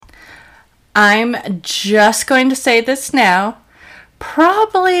I'm just going to say this now.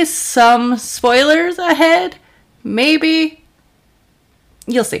 Probably some spoilers ahead. Maybe.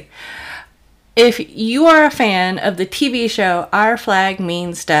 You'll see. If you are a fan of the TV show Our Flag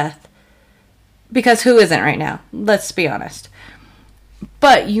Means Death, because who isn't right now? Let's be honest.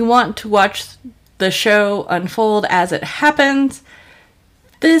 But you want to watch the show unfold as it happens,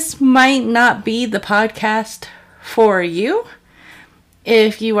 this might not be the podcast for you.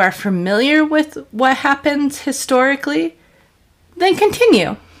 If you are familiar with what happens historically, then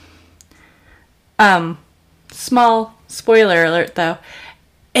continue. Small spoiler alert though.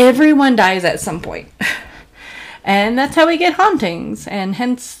 Everyone dies at some point. And that's how we get hauntings, and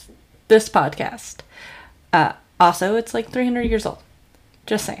hence this podcast. Also, it's like 300 years old.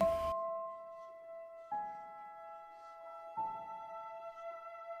 Just saying.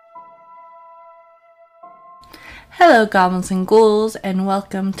 Hello, goblins and ghouls, and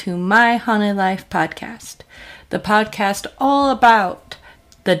welcome to My Haunted Life podcast. The podcast all about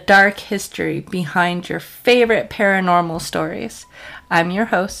the dark history behind your favorite paranormal stories. I'm your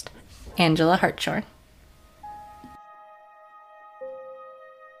host, Angela Hartshorn.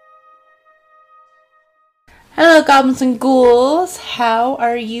 Hello, goblins and ghouls. How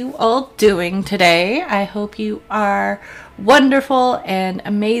are you all doing today? I hope you are wonderful and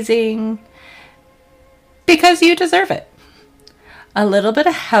amazing because you deserve it. A little bit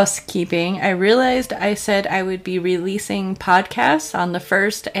of housekeeping. I realized I said I would be releasing podcasts on the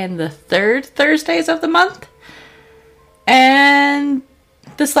first and the third Thursdays of the month. And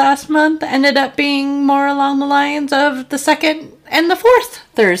this last month ended up being more along the lines of the second and the fourth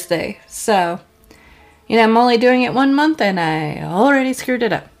Thursday. So, I'm only doing it 1 month and I already screwed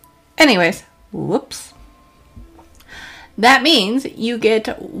it up. Anyways, whoops. That means you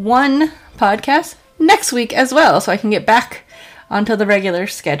get one podcast next week as well, so I can get back onto the regular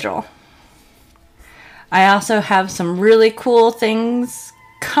schedule. I also have some really cool things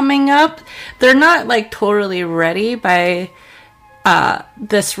coming up. They're not like totally ready by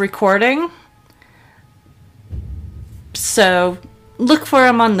this recording, so look for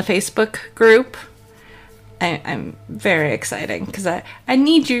them on the Facebook group. I'm very excited because I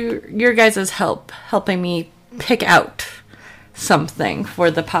need your guys' help helping me pick out something for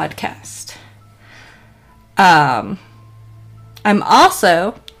the podcast. I'm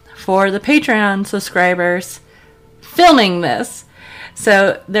also, for the Patreon subscribers, filming this.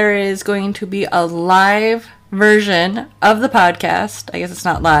 So there is going to be a live version of the podcast. I guess it's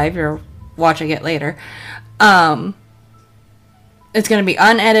not live, you're watching it later. It's going to be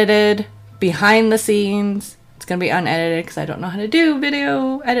unedited, behind the scenes. It's going to be unedited because I don't know how to do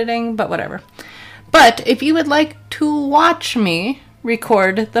video editing, but whatever. But if you would like to watch me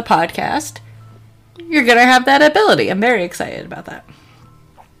record the podcast, you're going to have that ability. I'm very excited about that.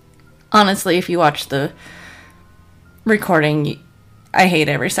 Honestly, if you watch the recording, I hate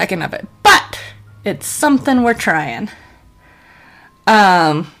every second of it. But it's something we're trying.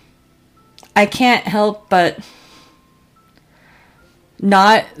 I can't help but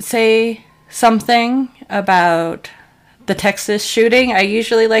not say something about the Texas shooting. I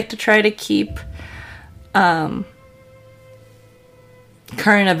usually like to try to keep current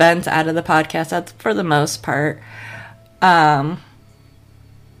events out of the podcast. That's for the most part.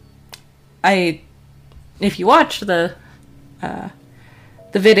 If you watch the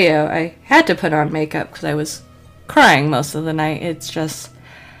video, I had to put on makeup because I was crying most of the night. It's just,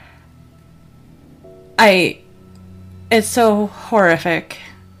 it's so horrific.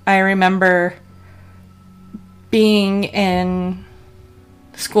 I remember being in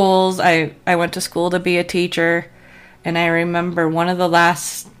schools. I went to school to be a teacher, and I remember one of the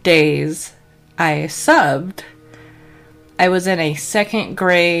last days I subbed, I was in a second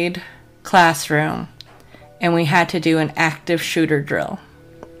grade classroom, and we had to do an active shooter drill.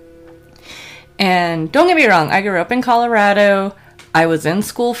 And don't get me wrong, I grew up in Colorado. I was in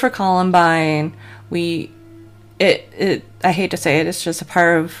school for Columbine. I hate to say it, it's just a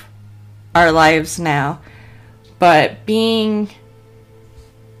part of our lives now. But being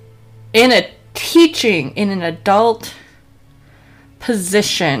in an adult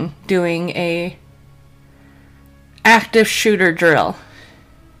position doing a active shooter drill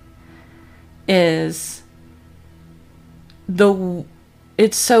it's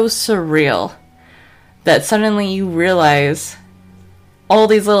so surreal that suddenly you realize all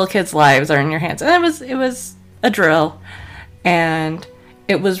these little kids' lives are in your hands. And it was a drill, and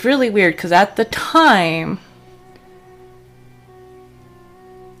it was really weird because at the time,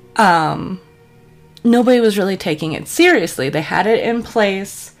 nobody was really taking it seriously. They had it in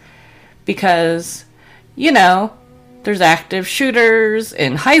place because, there's active shooters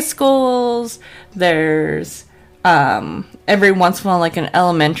in high schools. There's every once in a while, like an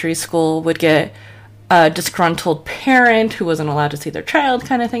elementary school would get a disgruntled parent who wasn't allowed to see their child,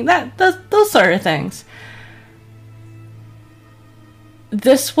 kind of thing. Those sort of things.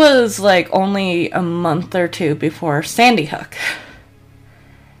 This was like only a month or two before Sandy Hook.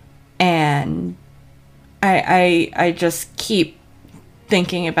 And I just keep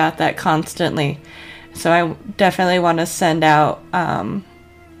thinking about that constantly. So I definitely want to send out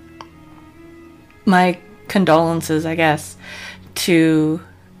my condolences, I guess, to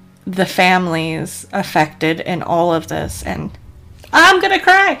the families affected in all of this. And I'm gonna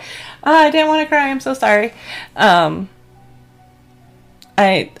cry. I didn't want to cry. I'm so sorry. I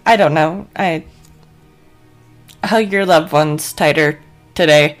don't know. I hug your loved ones tighter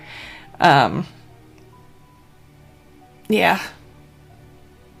today. Yeah.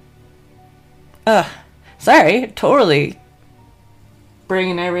 Sorry. Totally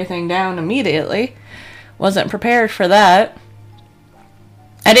bringing everything down immediately. Wasn't prepared for that.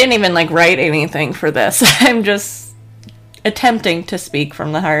 I didn't even write anything for this. I'm just attempting to speak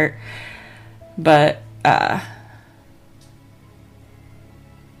from the heart. But,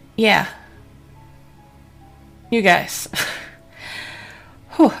 yeah. You guys.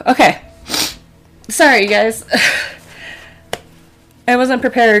 Whew, okay. Sorry, you guys. I wasn't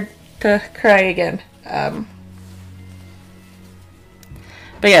prepared to cry again. But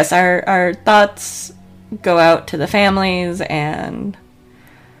yes, our thoughts go out to the families, and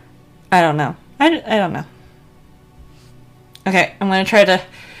I don't know. I don't know. Okay, I'm going to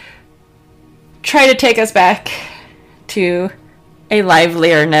try to take us back to a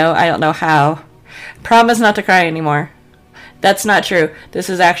livelier note. I don't know how. Promise not to cry anymore. That's not true. This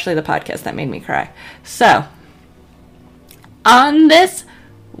is actually the podcast that made me cry. So, on this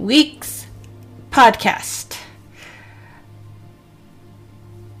week's podcast,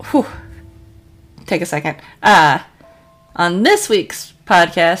 whew, take a second. On this week's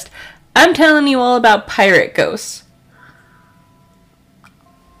podcast, I'm telling you all about pirate ghosts.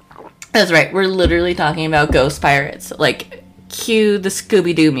 That's right, we're literally talking about ghost pirates. Cue the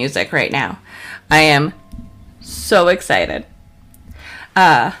Scooby-Doo music right now. I am so excited.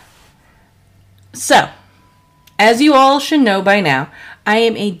 So, as you all should know by now, I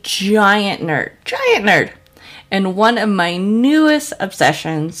am a giant nerd. And one of my newest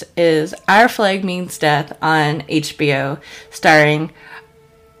obsessions is Our Flag Means Death on HBO, starring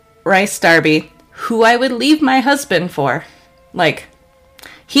Rhys Darby, who I would leave my husband for.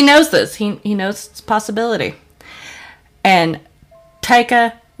 He knows this. He knows it's a possibility. And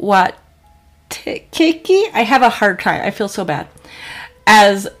Taika Waititi, I have a hard time. I feel so bad.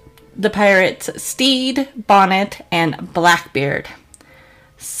 As the pirates Steed, Bonnet, and Blackbeard.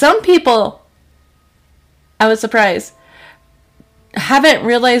 Some people, I was surprised, haven't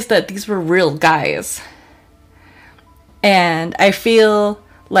realized that these were real guys. And I feel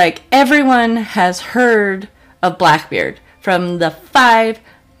like everyone has heard of Blackbeard from the 5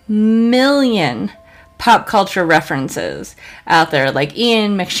 million pop culture references out there, like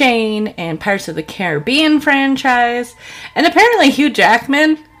Ian McShane and Pirates of the Caribbean franchise, and apparently Hugh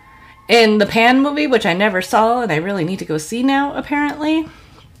Jackman in the Pan movie, which I never saw and I really need to go see now, apparently.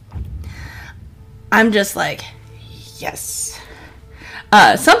 I'm just like, yes.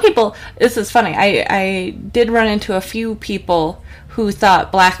 Some people, this is funny, I did run into a few people who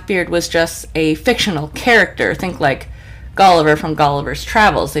thought Blackbeard was just a fictional character. Think like Gulliver from Gulliver's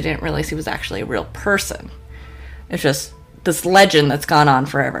Travels. They didn't realize he was actually a real person. It's just this legend that's gone on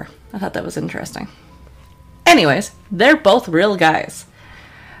forever. I thought that was interesting. Anyways, they're both real guys.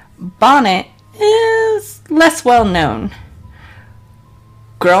 Bonnet is less well known.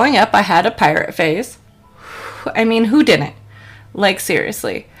 Growing up, I had a pirate phase. I mean, who didn't?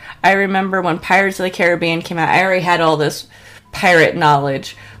 Seriously. I remember when Pirates of the Caribbean came out, I already had all this pirate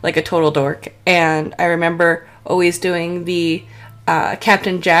knowledge, like a total dork. And I remember always doing the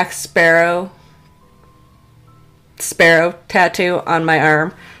Captain Jack Sparrow tattoo on my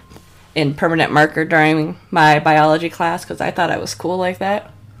arm in permanent marker during my biology class because I thought I was cool like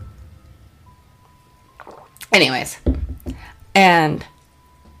that. Anyways, and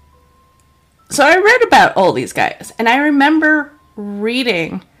so I read about all these guys, and I remember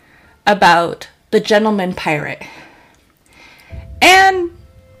reading about the Gentleman Pirate. And,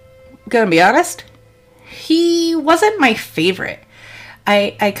 gonna be honest, he wasn't my favorite.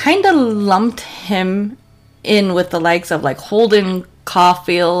 I kind of lumped him in with the likes of Holden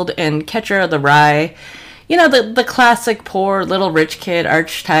Caulfield and Catcher of the Rye. You know, the classic poor little rich kid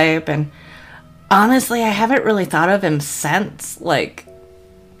archetype. And honestly, I haven't really thought of him since, I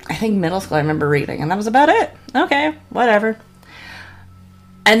think middle school I remember reading. And that was about it. Okay, whatever.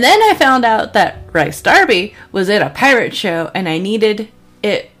 And then I found out that Rhys Darby was in a pirate show, and I needed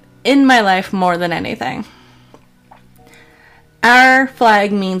it in my life more than anything. Our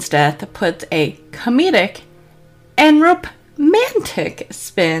Flag Means Death puts a comedic and romantic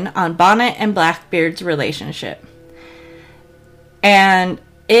spin on Bonnet and Blackbeard's relationship. And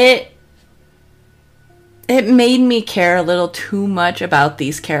it made me care a little too much about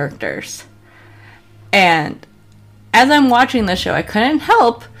these characters. And as I'm watching the show, I couldn't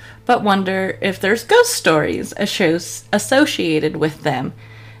help but wonder if there's ghost stories associated with them.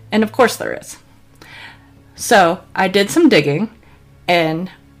 And of course there is. So I did some digging, and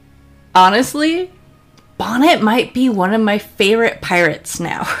honestly, Bonnet might be one of my favorite pirates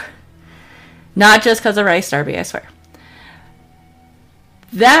now. Not just because of Rhys Darby, I swear.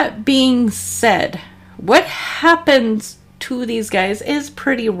 That being said, what happens to these guys is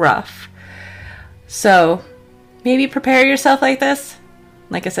pretty rough. So maybe prepare yourself like this.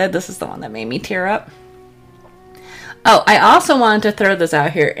 Like I said, this is the one that made me tear up. Oh, I also wanted to throw this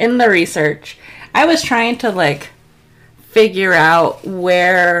out here. In the research, I was trying to figure out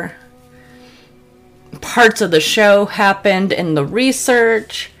where parts of the show happened in the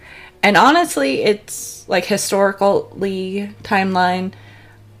research. And honestly, it's historically timeline.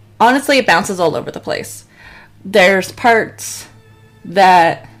 Honestly, it bounces all over the place. There's parts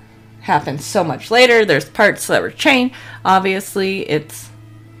that happened so much later. There's parts that were changed. Obviously, it's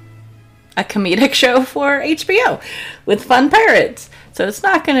a comedic show for HBO with fun pirates. So it's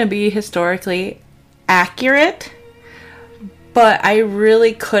not going to be historically accurate. But I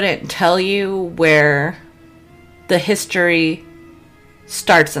really couldn't tell you where the history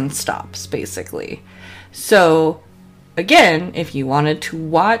starts and stops, basically. So, again, if you wanted to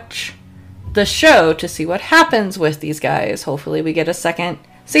watch the show to see what happens with these guys, hopefully we get a second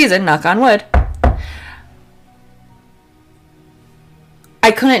season, knock on wood,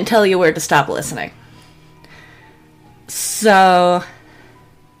 I couldn't tell you where to stop listening. So,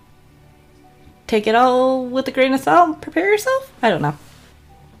 take it all with a grain of salt. Prepare yourself. I don't know.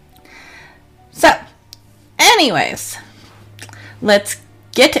 So, anyways, let's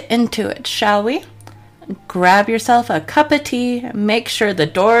get into it, shall we? Grab yourself a cup of tea. Make sure the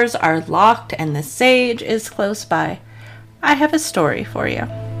doors are locked and the sage is close by. I have a story for you.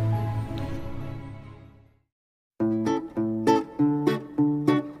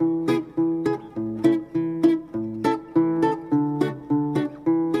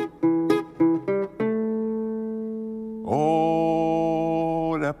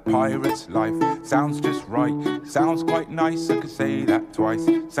 Pirate's life sounds just right, sounds quite nice, I could say that twice,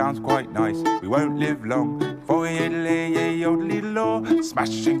 sounds quite nice. We won't live long, for yodelay,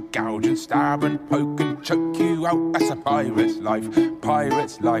 smash and gouge and stab and poke and choke you out. That's a pirate's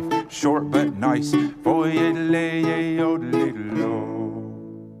life, short but nice, for yodelay.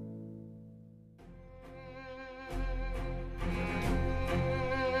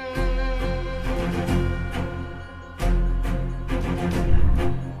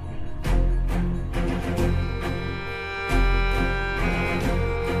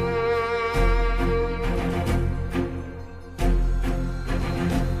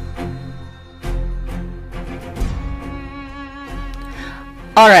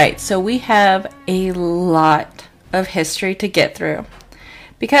 Alright, so we have a lot of history to get through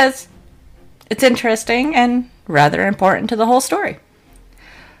because it's interesting and rather important to the whole story.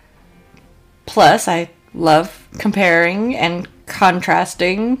 Plus, I love comparing and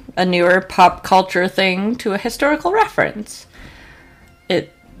contrasting a newer pop culture thing to a historical reference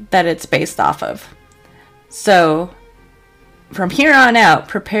that it's based off of. So, from here on out,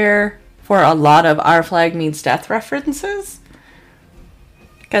 prepare for a lot of Our Flag Means Death references.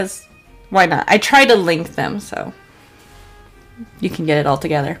 Because, why not? I try to link them, so you can get it all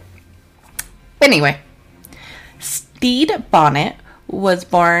together. Anyway, Stede Bonnet was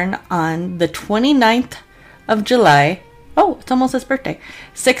born on the 29th of July, it's almost his birthday,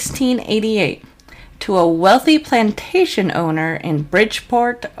 1688, to a wealthy plantation owner in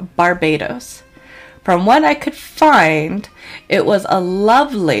Bridgeport, Barbados. From what I could find, it was a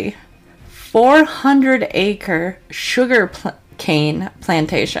lovely 400-acre sugar cane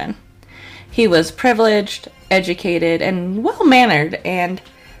plantation. He was privileged, educated, and well-mannered, and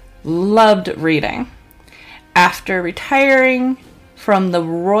loved reading. After retiring from the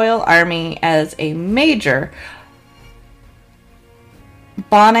Royal Army as a major,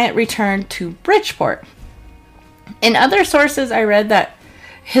 Bonnet returned to Bridgeport. In other sources, I read that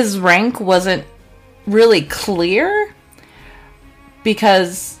his rank wasn't really clear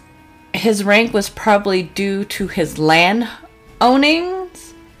because his rank was probably due to his land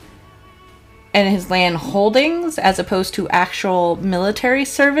ownings, and his land holdings as opposed to actual military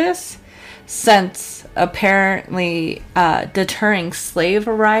service, since apparently deterring slave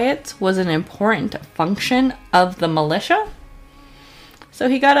riots was an important function of the militia. So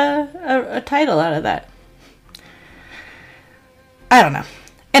he got a title out of that. I don't know.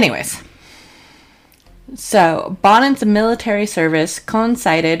 Anyways, so Bonnet's military service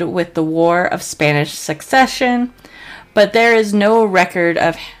coincided with the War of Spanish Succession, but there is no record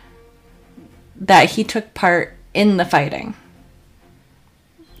of that he took part in the fighting.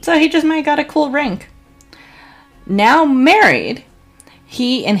 So he just might have got a cool rank. Now married,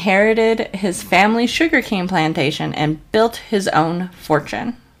 he inherited his family's sugarcane plantation and built his own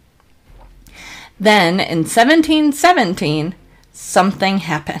fortune. Then, in 1717, something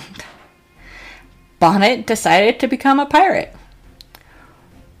happened. Bonnet decided to become a pirate.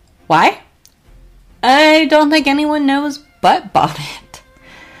 Why? I don't think anyone knows but Bonnet.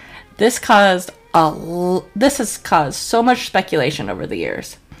 This has caused so much speculation over the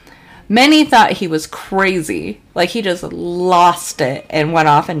years. Many thought he was crazy, like he just lost it and went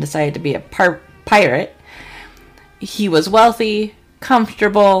off and decided to be a pirate. He was wealthy,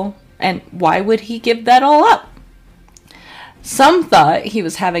 comfortable, and why would he give that all up? Some thought he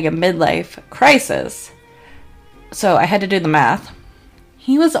was having a midlife crisis, so I had to do the math.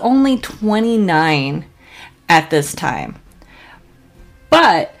 He was only 29 at this time,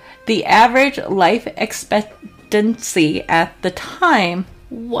 but the average life expectancy at the time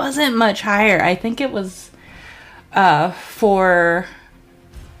wasn't much higher. I think it was mid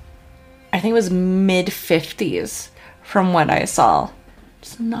 50s from what I saw.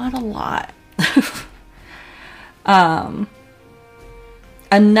 It's not a lot.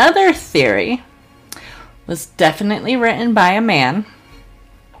 Another theory was definitely written by a man.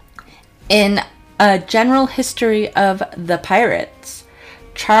 In A General History of the Pirates,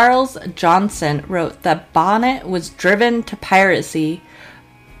 Charles Johnson wrote that Bonnet was driven to piracy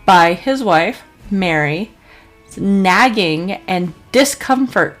by his wife, Mary, nagging and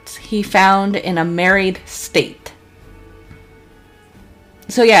discomforts he found in a married state.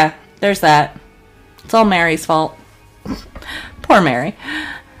 So yeah, there's that. It's all Mary's fault. Poor Mary.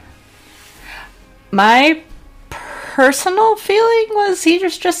 My personal feeling was he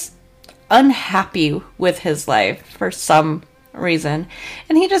was just unhappy with his life for some reason,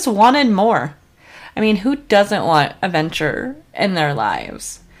 and he just wanted more. I mean, who doesn't want adventure in their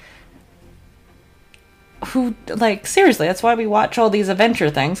lives? Seriously, that's why we watch all these adventure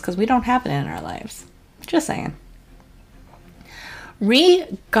things, because we don't have it in our lives. Just saying.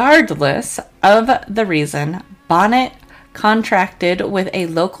 Regardless of the reason, Bonnet contracted with a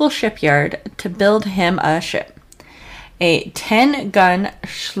local shipyard to build him a ship. A 10-gun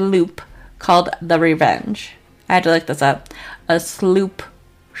sloop called the Revenge. I had to look this up. A sloop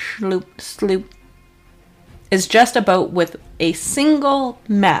is just a boat with a single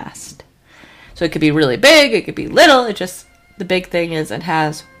mast. So it could be really big, it could be little, the big thing is it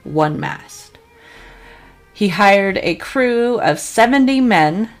has one mast. He hired a crew of 70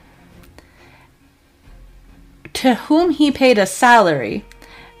 men to whom he paid a salary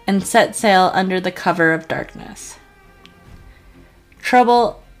and set sail under the cover of darkness.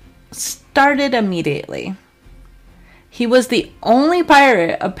 Trouble started immediately. He was the only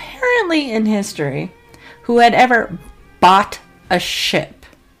pirate, apparently in history, who had ever bought a ship,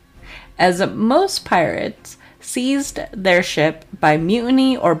 as most pirates seized their ship by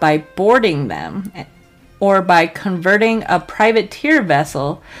mutiny or by boarding them, or by converting a privateer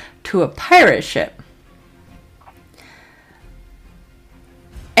vessel to a pirate ship.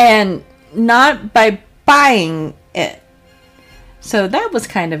 And not by buying it. So that was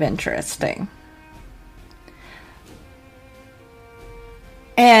kind of interesting.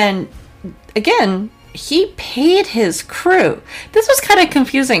 And again, he paid his crew. This was kind of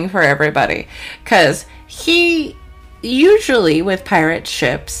confusing for everybody, because he usually with pirate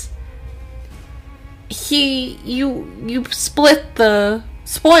ships, you split the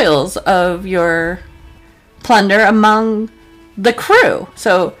spoils of your plunder among the crew.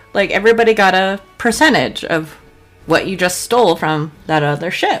 So everybody got a percentage of what you just stole from that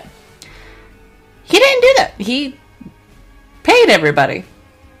other ship. He didn't do that. He paid everybody.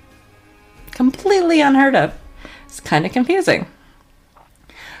 Completely unheard of. It's kind of confusing.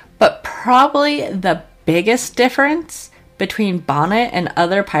 But probably the biggest difference between Bonnet and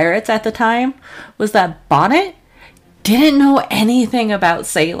other pirates at the time was that Bonnet didn't know anything about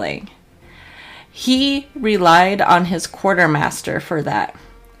sailing. He relied on his quartermaster for that.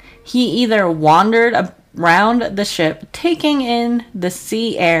 He either wandered around the ship, taking in the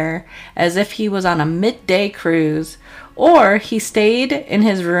sea air as if he was on a midday cruise, or he stayed in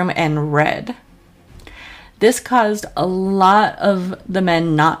his room and read. This caused a lot of the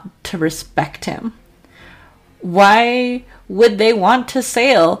men not to respect him. Why would they want to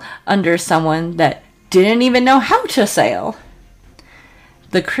sail under someone that didn't even know how to sail?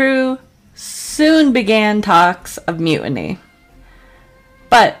 The crew soon began talks of mutiny.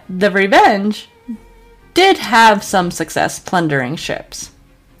 But the Revenge did have some success plundering ships.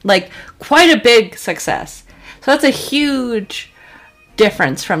 Like, quite a big success. So that's a huge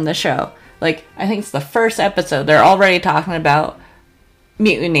difference from the show. Like, I think it's the first episode, they're already talking about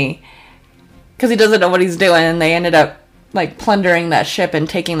mutiny. Because he doesn't know what he's doing, and they ended up, like, plundering that ship and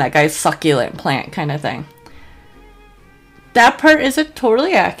taking that guy's succulent plant kind of thing. That part isn't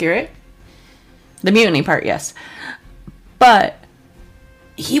totally accurate. The mutiny part, yes. But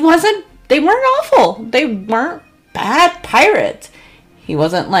they weren't awful. They weren't bad pirates. He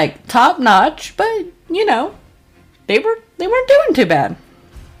wasn't, like, top notch, but, you know, they weren't doing too bad.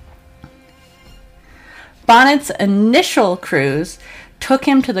 Bonnet's initial cruise took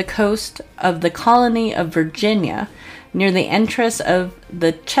him to the coast of the colony of Virginia, near the entrance of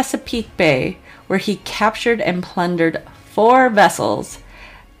the Chesapeake Bay, where he captured and plundered 4 vessels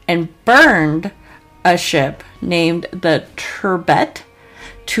and burned a ship named the Turbot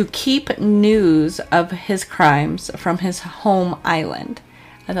to keep news of his crimes from his home island.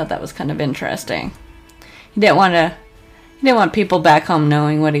 I thought that was kind of interesting. He didn't want people back home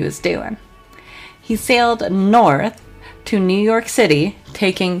knowing what he was doing. He sailed north to New York City,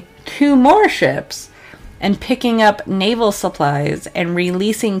 taking 2 more ships and picking up naval supplies and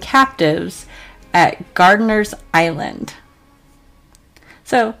releasing captives at Gardiner's Island.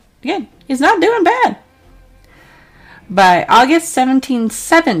 So, again, he's not doing bad. By August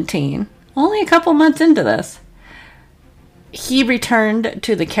 1717, only a couple months into this, he returned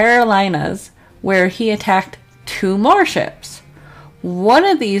to the Carolinas, where he attacked 2 more ships. One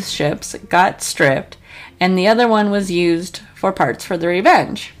of these ships got stripped, and the other one was used for parts for the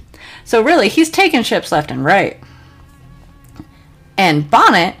Revenge. So really, he's taking ships left and right. And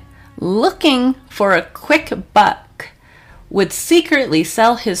Bonnet, looking for a quick buck, would secretly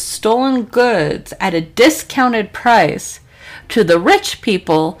sell his stolen goods at a discounted price to the rich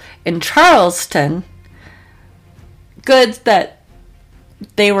people in Charleston, goods that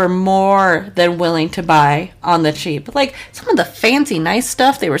they were more than willing to buy on the cheap. Like, some of the fancy, nice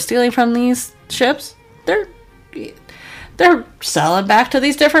stuff they were stealing from these ships, they're selling back to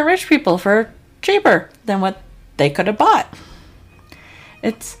these different rich people for cheaper than what they could have bought.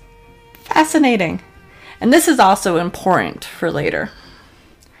 It's fascinating. And this is also important for later.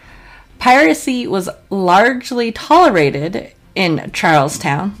 Piracy was largely tolerated in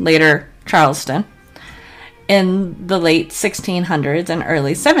Charlestown, later Charleston, in the late 1600s and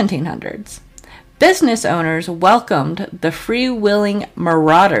early 1700s. Business owners welcomed the freewheeling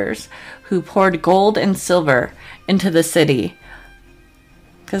marauders who poured gold and silver into the city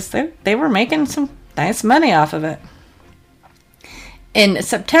because they were making some nice money off of it. In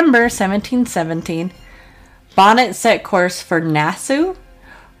September 1717, Bonnet set course for Nassau,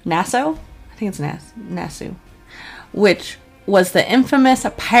 I think it's Nassau, which was the infamous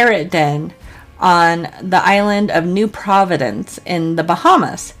pirate den on the island of New Providence in the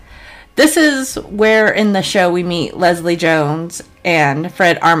Bahamas. This is where in the show we meet Leslie Jones and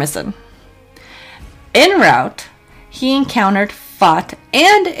Fred Armisen. En route, he encountered, fought,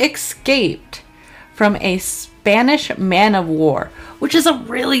 and escaped from a Spanish man-of-war, which is a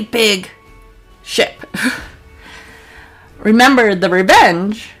really big ship. Remember, the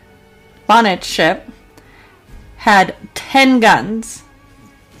Revenge, Bonnet's ship, had 10 guns.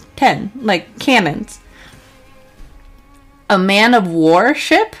 10, like cannons. A man-of-war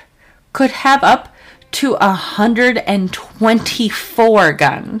ship could have up to 124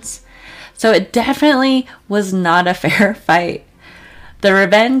 guns. So it definitely was not a fair fight. The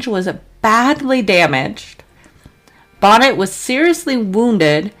Revenge was badly damaged. Bonnet was seriously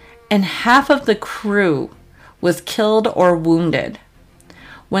wounded, and half of the crew was killed or wounded.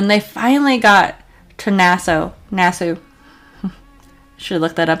 When they finally got to Nassau, should have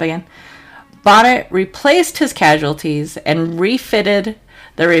looked that up again, Bonnet replaced his casualties and refitted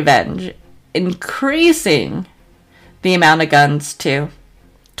the Revenge, increasing the amount of guns to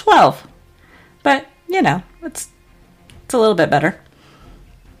 12. But, you know, it's a little bit better.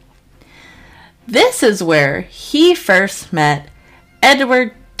 This is where he first met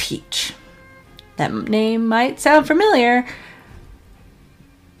Edward Teach. That name might sound familiar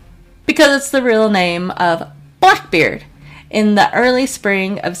because it's the real name of Blackbeard in the early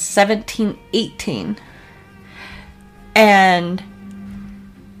spring of 1718. And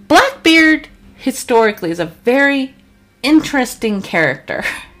Blackbeard historically is a very interesting character,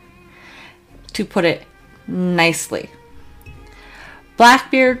 to put it nicely.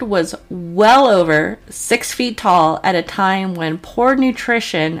 Blackbeard was well over 6 feet tall at a time when poor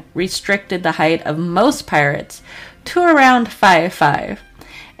nutrition restricted the height of most pirates to around 5'5".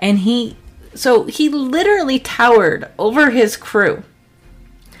 And he literally towered over his crew.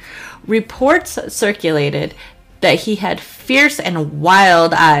 Reports circulated that he had fierce and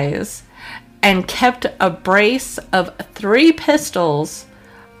wild eyes and kept a brace of 3 pistols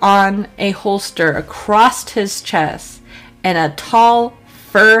on a holster across his chest and a tall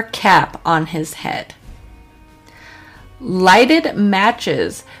fur cap on his head. Lighted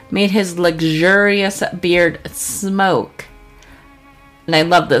matches made his luxurious beard smoke. And I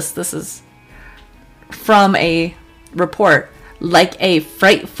love this. This is from a report. Like a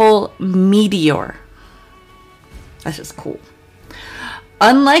frightful meteor. That's just cool.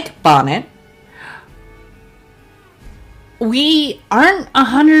 Unlike Bonnet, we aren't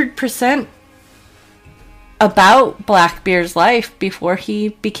 100% about Blackbeard's life before he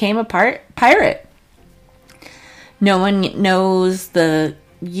became a pirate. No one knows the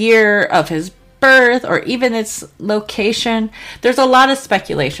year of his birth or even its location. There's a lot of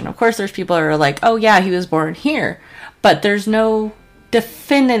speculation. Of course, there's people who are like, oh yeah, he was born here. But there's no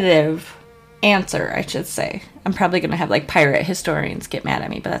definitive answer, I should say. I'm probably going to have like pirate historians get mad at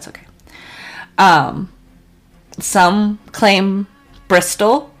me, but that's okay. Some claim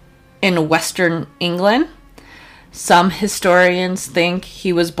Bristol in Western England. Some historians think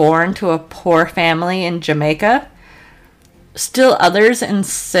he was born to a poor family in Jamaica. Still others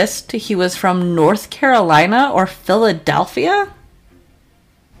insist he was from North Carolina or Philadelphia.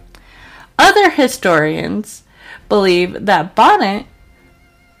 Other historians believe that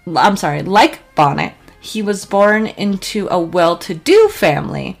like Bonnet, he was born into a well-to-do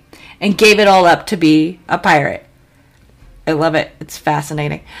family and gave it all up to be a pirate. I love it. It's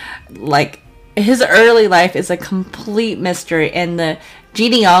fascinating. Like, his early life is a complete mystery, and the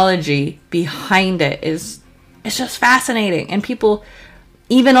genealogy behind it it's just fascinating. And people,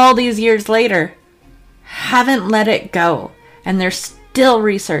 even all these years later, haven't let it go, and they're still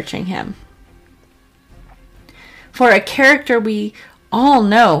researching him. For a character we all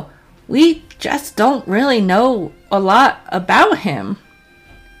know, we just don't really know a lot about him.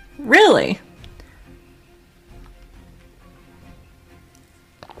 Really.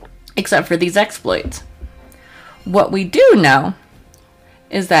 Except for these exploits. What we do know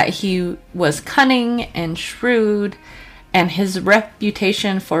is that he was cunning and shrewd, and his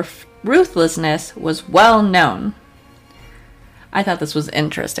reputation for ruthlessness was well known. I thought this was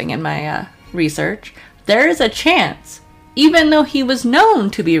interesting in my research. There is a chance, even though he was known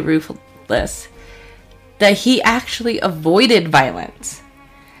to be ruthless, that he actually avoided violence.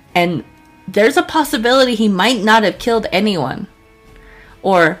 And there's a possibility he might not have killed anyone.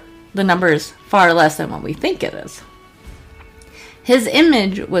 Or the number is far less than what we think it is. His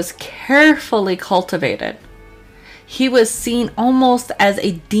image was carefully cultivated. He was seen almost as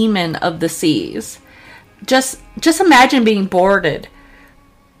a demon of the seas. Just imagine being boarded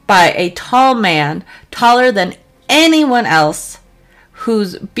by a tall man, taller than anyone else,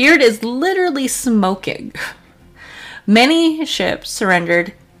 whose beard is literally smoking. Many ships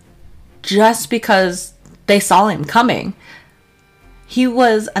surrendered just because they saw him coming. He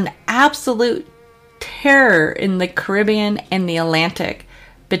was an absolute terror in the Caribbean and the Atlantic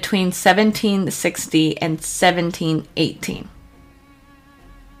between 1760 and 1718.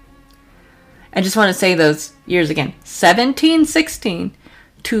 I just want to say those years again. 1716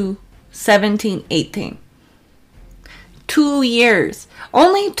 to 1718. 2 years.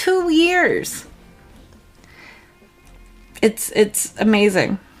 Only 2 years. It's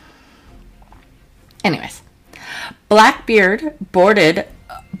amazing. Anyways, Blackbeard boarded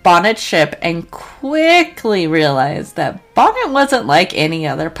Bonnet's ship and quickly realized that Bonnet wasn't like any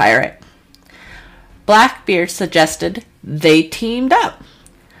other pirate. Blackbeard suggested they teamed up.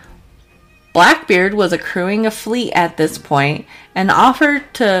 Blackbeard was accruing a fleet at this point and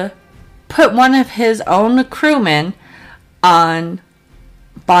offered to put one of his own crewmen on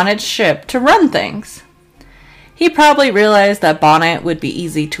Bonnet's ship to run things. He probably realized that Bonnet would be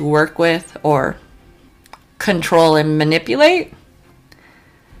easy to work with or control and manipulate.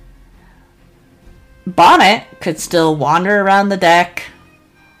 Bonnet could still wander around the deck,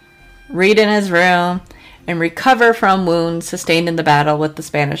 read in his room, and recover from wounds sustained in the battle with the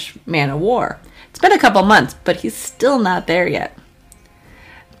Spanish man-of-war. It's been a couple months, but he's still not there yet.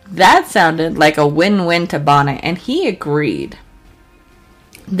 That sounded like a win-win to Bonnet, and he agreed.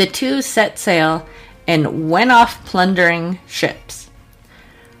 The two set sail and went off plundering ships.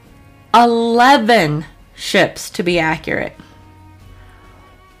 11 ships, to be accurate.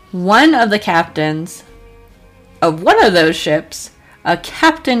 One of the captains of one of those ships, a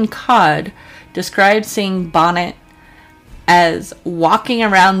Captain Cod described seeing Bonnet as walking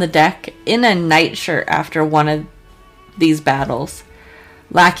around the deck in a nightshirt after one of these battles,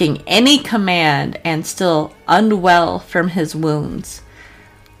 lacking any command and still unwell from his wounds.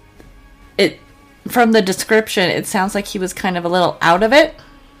 From the description, it sounds like he was kind of a little out of it,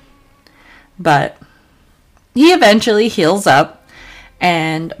 but he eventually heals up,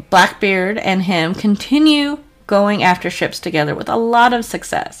 and Blackbeard and him continue going after ships together with a lot of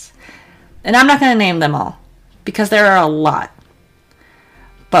success. And I'm not going to name them all, because there are a lot.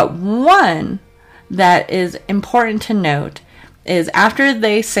 But one that is important to note is after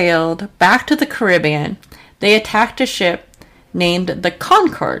they sailed back to the Caribbean, they attacked a ship named the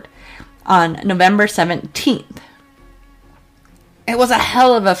Concord on November 17th. It was a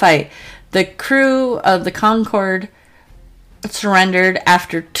hell of a fight. The crew of the Concord surrendered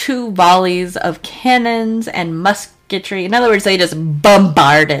after 2 volleys of cannons and musketry. In other words, they just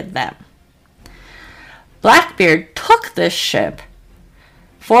bombarded them. Blackbeard took this ship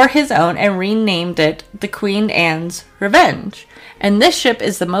for his own and renamed it the Queen Anne's Revenge. And this ship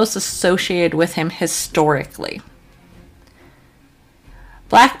is the most associated with him historically.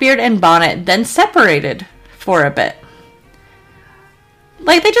 Blackbeard and Bonnet then separated for a bit.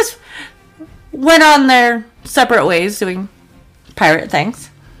 Like, they just went on their separate ways doing pirate things.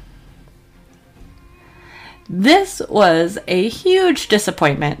 This was a huge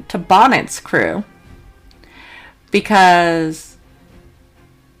disappointment to Bonnet's crew because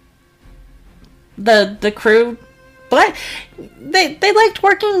the crew, they liked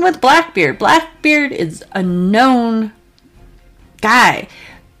working with Blackbeard. Blackbeard is a known guy.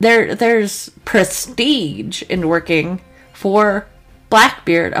 There's prestige in working for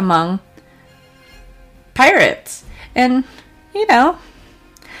Blackbeard among pirates. And, you know,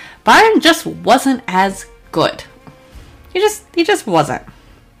 Byron just wasn't as good. He just wasn't.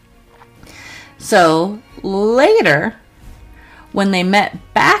 So, later, when they met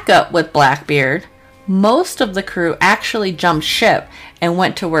back up with Blackbeard, most of the crew actually jumped ship and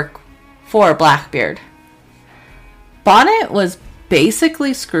went to work for Blackbeard. Bonnet was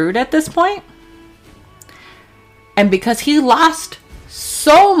basically screwed at this point. And because he lost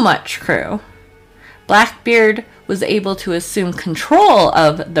so much crew, Blackbeard was able to assume control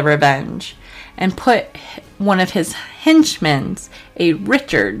of the Revenge and put one of his henchmen, a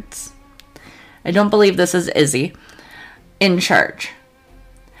Richards, I don't believe this is Izzy, in charge.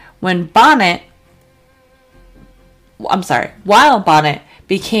 While Bonnet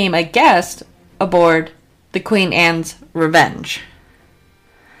became a guest aboard the Queen Anne's Revenge.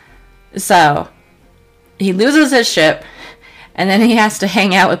 So, he loses his ship, and then he has to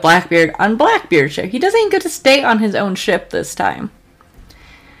hang out with Blackbeard on Blackbeard's ship. He doesn't get to stay on his own ship this time.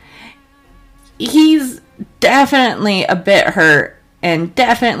 He's definitely a bit hurt and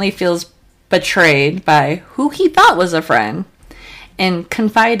definitely feels betrayed by who he thought was a friend, and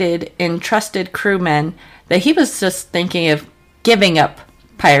confided in trusted crewmen that he was just thinking of giving up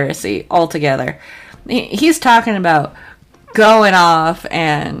piracy altogether. He's talking about going off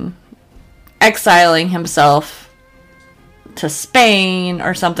and exiling himself to Spain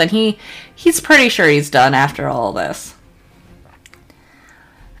or something. He's pretty sure he's done after all this.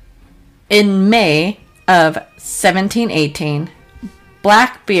 In May of 1718,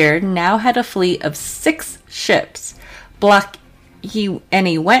 Blackbeard now had a fleet of 6 ships. He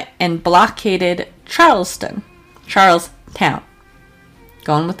went and blockaded Charlestown.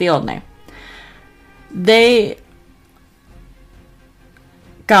 Going with the old name. They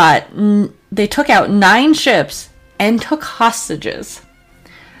took out 9 ships and took hostages.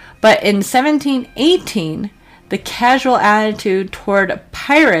 But in 1718, the casual attitude toward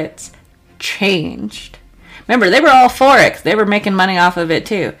pirates changed. Remember, they were all forex. They were making money off of it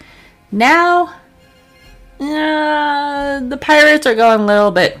too. Now, the pirates are going a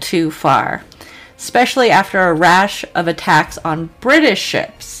little bit too far. Especially after a rash of attacks on British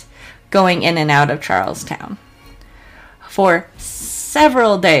ships going in and out of Charlestown. For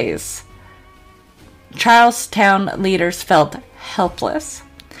several days, Charlestown leaders felt helpless.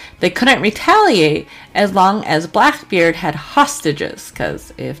 They couldn't retaliate as long as Blackbeard had hostages,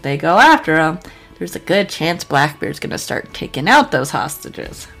 because if they go after him, there's a good chance Blackbeard's going to start taking out those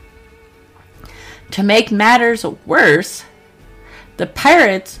hostages. To make matters worse, the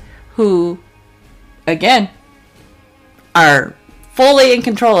pirates, who, again, are fully in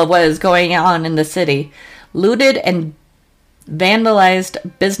control of what is going on in the city, looted and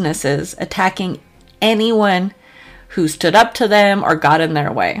vandalized businesses, attacking anyone who stood up to them or got in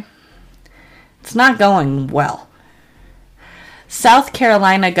their way. It's not going well. South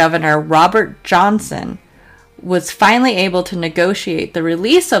Carolina Governor Robert Johnson was finally able to negotiate the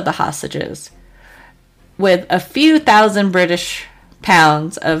release of the hostages with a few thousand British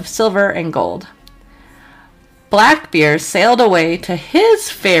pounds of silver and gold. Blackbeard sailed away to his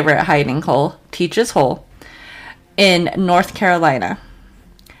favorite hiding hole, Teach's Hole, in North Carolina.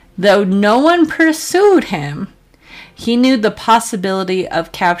 Though no one pursued him, he knew the possibility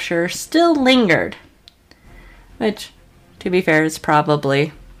of capture still lingered. Which, to be fair, is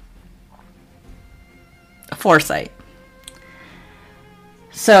probably foresight.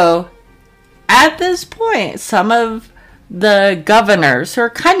 So, at this point, some of the governors, who are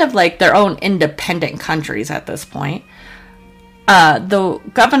kind of like their own independent countries at this point, the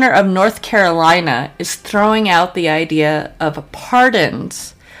governor of North Carolina is throwing out the idea of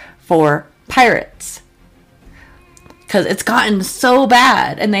pardons for pirates. Because it's gotten so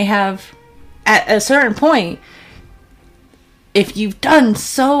bad, and they have, at a certain point, if you've done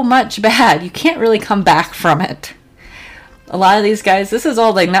so much bad, you can't really come back from it. A lot of these guys, this is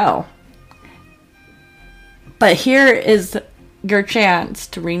all they know. But here is your chance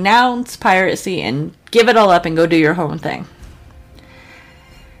to renounce piracy and give it all up and go do your own thing.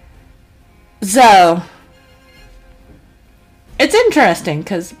 So, it's interesting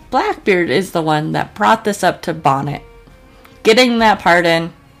because Blackbeard is the one that brought this up to Bonnet, getting that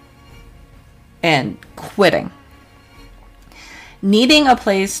pardon and quitting. Needing a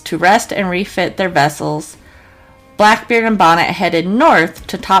place to rest and refit their vessels, Blackbeard and Bonnet headed north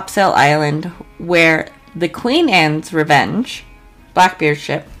to Topsail Island, where the Queen Anne's Revenge, Blackbeard's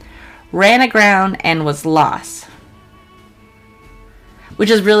ship, ran aground and was lost. Which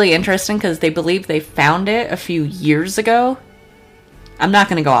is really interesting because they believe they found it a few years ago. I'm not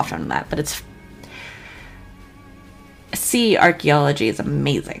going to go off on that, but it's... Sea archaeology is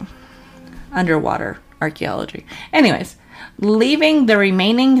amazing. Underwater archaeology. Anyways, leaving the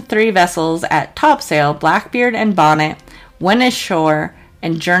remaining 3 vessels at topsail, Blackbeard and Bonnet went ashore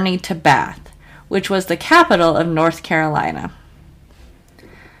and journeyed to Bath, which was the capital of North Carolina.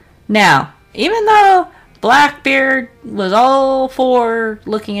 Now, even though Blackbeard was all for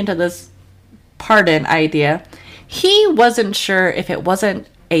looking into this pardon idea, he wasn't sure if it wasn't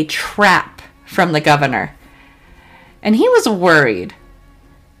a trap from the governor. And he was worried.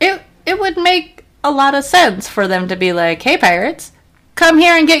 It would make a lot of sense for them to be like, hey pirates, come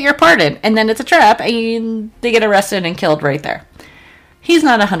here and get your pardon. And then it's a trap and they get arrested and killed right there. He's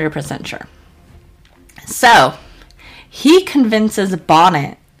not 100% sure. So, he convinces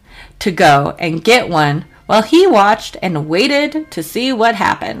Bonnet to go and get one while he watched and waited to see what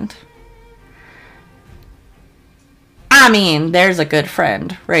happened. I mean, there's a good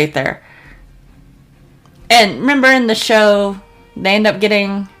friend right there. And remember in the show, they end up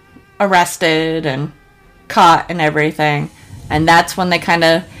getting arrested and caught and everything. And that's when they kind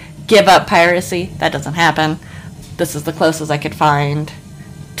of give up piracy. That doesn't happen. This is the closest I could find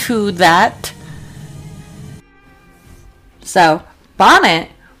to that. So, Bonnet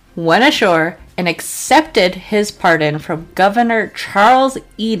went ashore and accepted his pardon from Governor Charles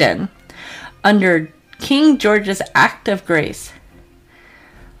Eden under King George's Act of Grace.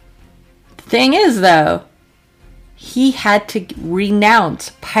 The thing is, though, he had to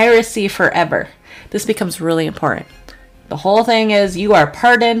renounce piracy forever. This becomes really important. The whole thing is you are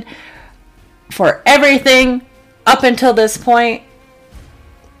pardoned for everything up until this point,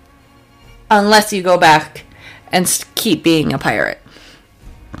 unless you go back and keep being a pirate.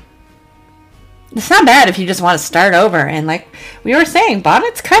 It's not bad if you just want to start over. And like we were saying,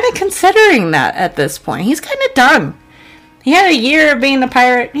 Bonnet's kind of considering that at this point. He's kind of done. He had a year of being a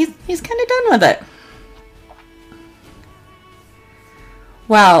pirate. He's kind of done with it.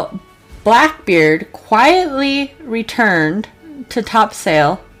 While Blackbeard quietly returned to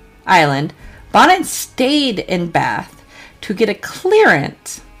Topsail Island, Bonnet stayed in Bath to get a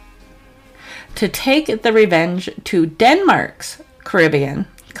clearance to take the Revenge to Denmark's Caribbean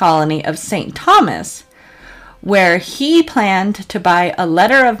colony of St. Thomas, where he planned to buy a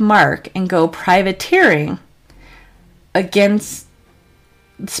letter of marque and go privateering against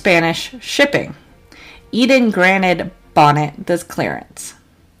Spanish shipping. Eden granted Bonnet this clearance.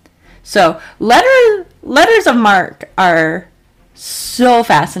 So, letters of marque are so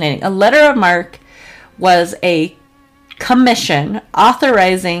fascinating. A letter of marque was a commission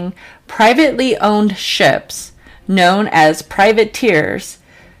authorizing privately owned ships known as privateers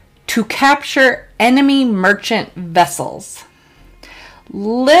to capture enemy merchant vessels,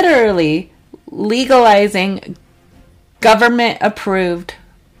 literally legalizing government-approved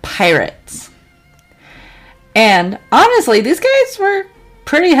pirates. And honestly, these guys were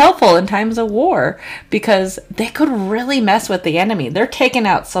pretty helpful in times of war because they could really mess with the enemy. They're taking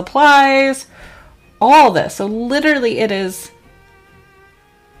out supplies, all this. So literally it is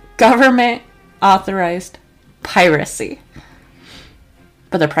government authorized piracy.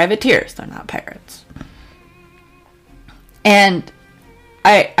 But they're privateers, they're not pirates. And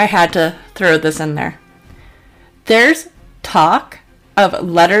I had to throw this in there. There's talk of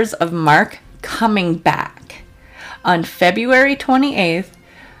letters of marque coming back. On February 28th,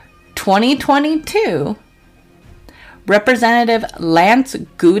 2022, Representative Lance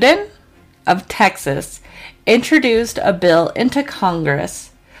Gooden of Texas introduced a bill into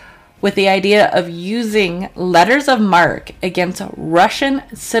Congress with the idea of using letters of marque against Russian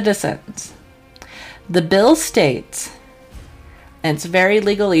citizens. The bill states, and it's very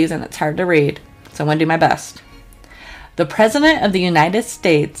legalese and it's hard to read, so I'm going to do my best. The President of the United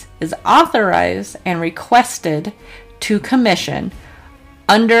States is authorized and requested to commission,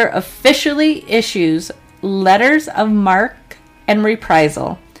 under officially issues, letters of marque and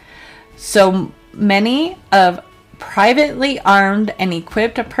reprisal, so many of privately armed and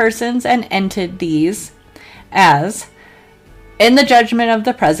equipped persons and entities as, in the judgment of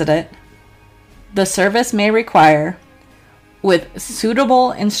the President, the service may require, with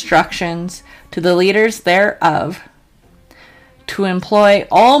suitable instructions to the leaders thereof, to employ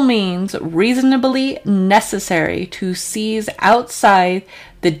all means reasonably necessary to seize outside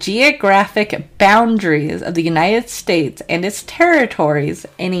the geographic boundaries of the United States and its territories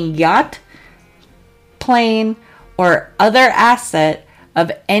any yacht, plane, or other asset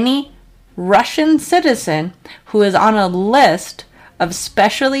of any Russian citizen who is on a list of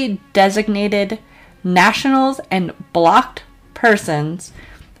specially designated nationals and blocked persons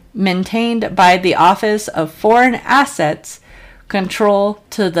maintained by the Office of Foreign Assets Control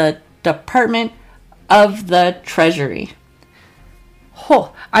to the Department of the Treasury.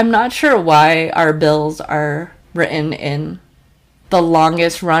 Oh, I'm not sure why our bills are written in the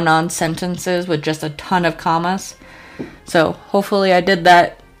longest run-on sentences with just a ton of commas. So hopefully I did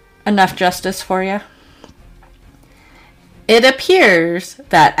that enough justice for you. It appears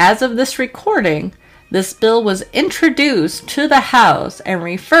that as of this recording, this bill was introduced to the House and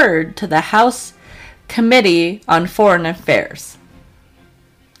referred to the House Committee on Foreign Affairs.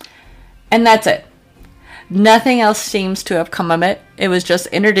 And that's it. Nothing else seems to have come of it. It was just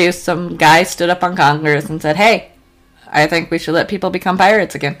introduced. Some guy stood up on Congress and said, hey, I think we should let people become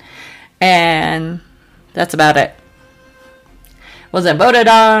pirates again. And that's about it. Wasn't voted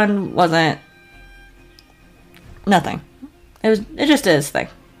on, wasn't nothing. It just did its thing.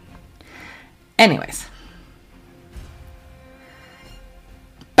 Anyways.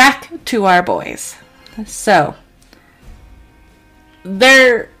 Back to our boys. So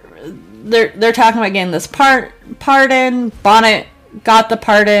they're talking about getting this pardon. Bonnet got the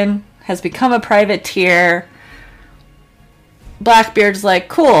pardon, has become a privateer. Blackbeard's like,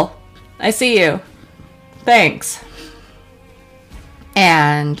 cool, I see you. Thanks.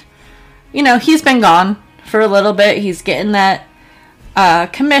 And, you know, he's been gone for a little bit. He's getting that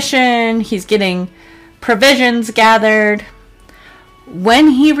commission. He's getting provisions gathered. When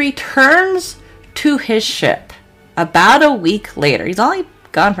he returns to his ship, about a week later, he's only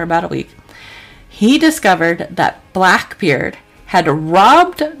gone for about a week, he discovered that Blackbeard had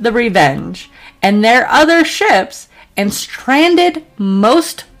robbed the Revenge and their other ships and stranded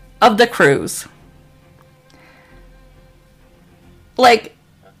most of the crews. Like,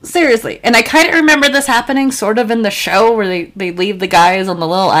 seriously. And I kind of remember this happening sort of in the show where they leave the guys on the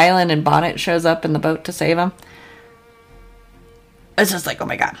little island and Bonnet shows up in the boat to save them. It's just like, oh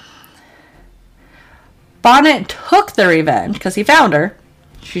my god. Bonnet took the Revenge because he found her.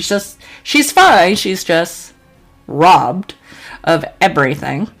 She's fine. She's just robbed of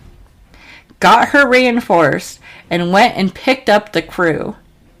everything. Got her reinforced and went and picked up the crew.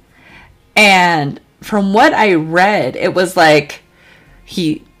 And from what I read, it was like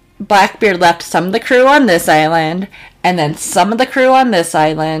Blackbeard left some of the crew on this island, and then some of the crew on this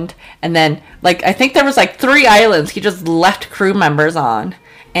island, and then, like, I think there was like 3 islands he just left crew members on,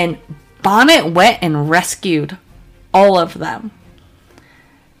 and Bonnet went and rescued all of them.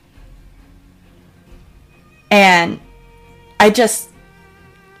 And I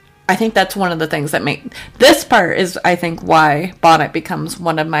think that's one of the things that make this part is, I think, why Bonnet becomes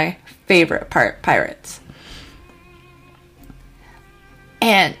one of my favorite pirates.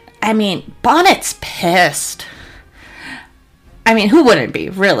 And I mean, Bonnet's pissed. I mean, who wouldn't be,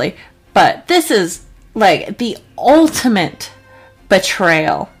 really? But this is like the ultimate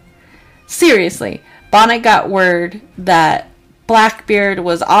betrayal. Seriously, Bonnet got word that Blackbeard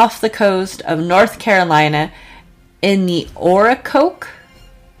was off the coast of North Carolina in the Oracoke,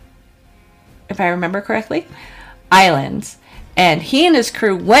 if I remember correctly, Islands. And he and his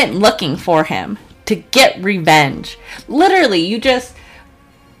crew went looking for him to get revenge. Literally, you just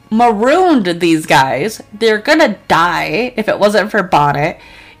marooned these guys. They're gonna die if it wasn't for Bonnet.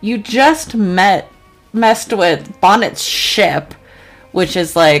 You just messed with Bonnet's ship, which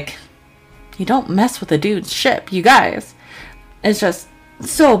is like, you don't mess with a dude's ship, you guys. It's just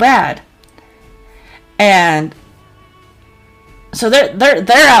so bad. And so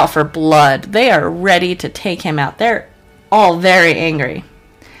they're out for blood. They are ready to take him out. They're all very angry.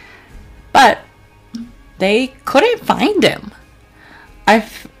 But they couldn't find him. I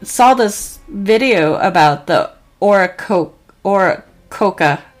saw this video about the Oracoca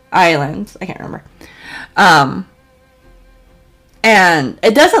Islands. I can't remember. And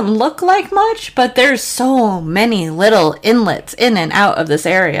it doesn't look like much, but there's so many little inlets in and out of this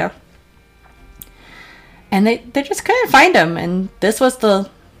area. And they just couldn't find him. And this was the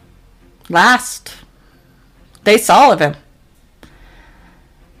last they saw of him.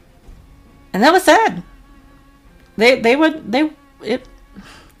 And that was sad. That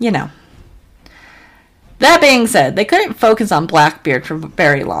being said, they couldn't focus on Blackbeard for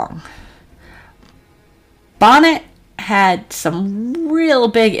very long. Bonnet had some real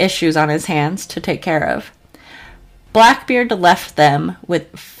big issues on his hands to take care of. Blackbeard left them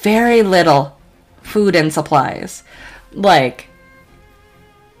with very little food and supplies. Like,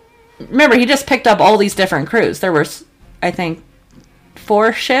 remember, he just picked up all these different crews. There were, I think,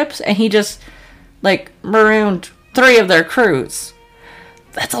 4 ships, and he just, like, marooned 3 of their crews.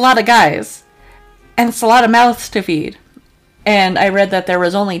 That's a lot of guys. And it's a lot of mouths to feed. And I read that there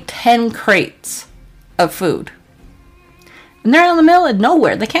was only 10 crates of food. And they're in the middle of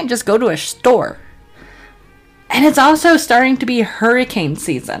nowhere. They can't just go to a store. And it's also starting to be hurricane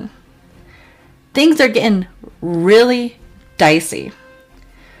season. Things are getting really dicey.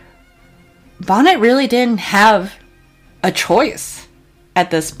 Bonnet really didn't have a choice at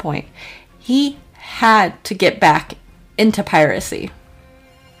this point. He had to get back into piracy.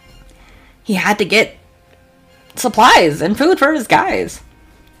 He had to get supplies and food for his guys.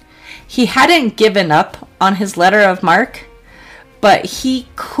 He hadn't given up on his letter of marque, but he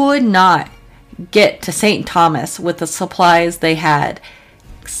could not get to St. Thomas with the supplies they had,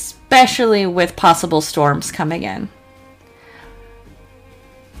 especially with possible storms coming in.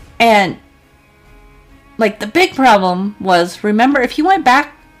 And, like, the big problem was, remember, if he went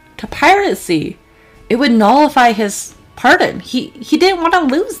back to piracy, it would nullify his pardon. He didn't want to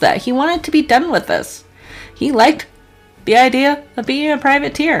lose that. He wanted to be done with this. He liked the idea of being a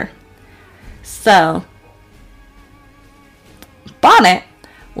privateer. So, Bonnet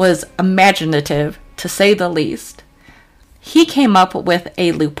was imaginative, to say the least. He came up with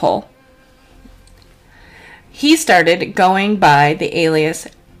a loophole. He started going by the alias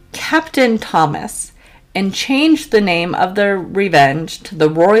Captain Thomas and changed the name of the Revenge to the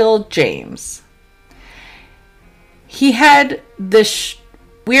Royal James. He had this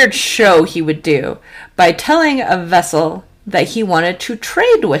weird show he would do by telling a vessel that he wanted to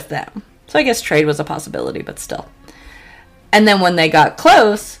trade with them. So I guess trade was a possibility, but still. And then when they got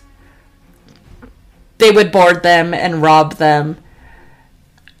close, they would board them and rob them.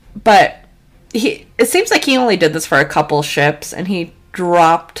 But it seems like he only did this for a couple ships, and he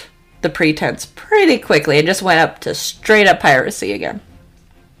dropped the pretense pretty quickly and just went up to straight up piracy again.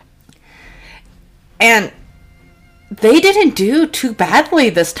 And they didn't do too badly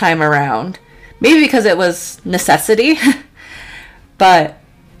this time around. Maybe because it was necessity. But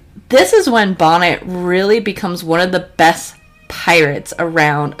this is when Bonnet really becomes one of the best pirates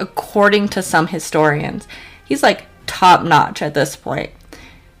around, according to some historians. He's like top notch at this point.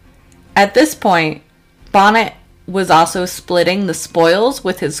 At this point, Bonnet was also splitting the spoils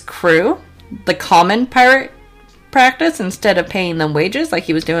with his crew, the common pirate practice, instead of paying them wages like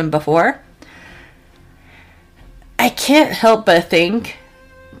he was doing before. I can't help but think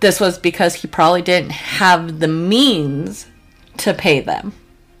this was because he probably didn't have the means to pay them.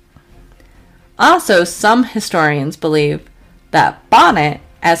 Also, some historians believe that Bonnet,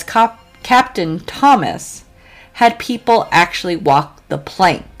 as Captain Thomas, had people actually walk the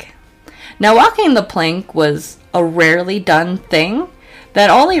plank. Now, walking the plank was a rarely done thing that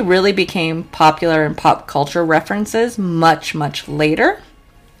only really became popular in pop culture references much, much later.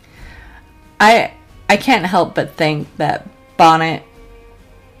 I can't help but think that Bonnet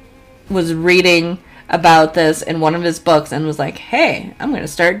was reading about this in one of his books and was like, hey, I'm going to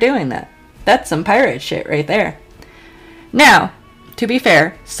start doing that. That's some pirate shit right there. Now, to be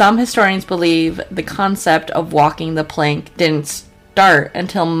fair, some historians believe the concept of walking the plank didn't start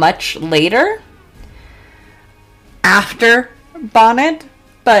until much later, after Bonnet,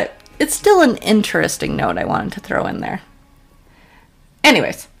 but it's still an interesting note I wanted to throw in there.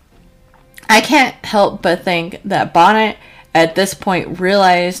 Anyways, I can't help but think that Bonnet at this point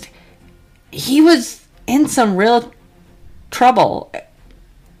realized he was in some real trouble.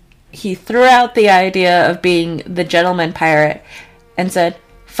 He threw out the idea of being the gentleman pirate and said,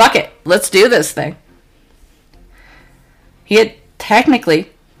 "Fuck it, let's do this thing." He had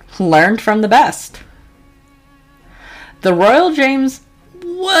technically learned from the best. The Royal James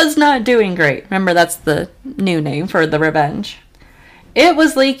was not doing great. Remember, that's the new name for the Revenge. It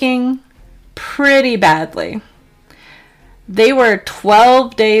was leaking pretty badly. They were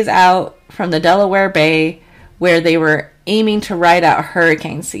 12 days out from the Delaware Bay, where they were aiming to ride out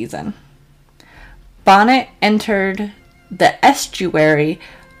hurricane season. Bonnet entered the estuary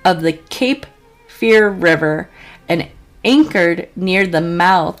of the Cape Fear River and anchored near the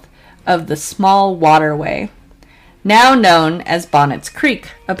mouth of the small waterway, now known as Bonnet's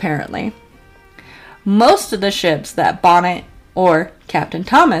Creek, apparently. Most of the ships that Bonnet, or Captain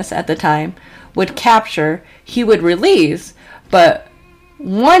Thomas at the time, would capture, he would release, but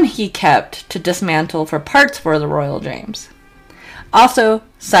one he kept to dismantle for parts for the Royal James. Also,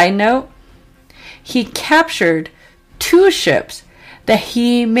 side note, he captured 2 ships that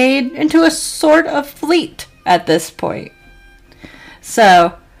he made into a sort of fleet at this point.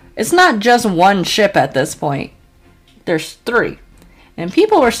 So, it's not just one ship at this point. There's 3. And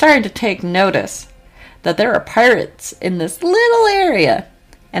people were starting to take notice that there are pirates in this little area,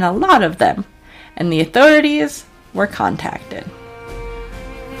 and a lot of them, and the authorities were contacted.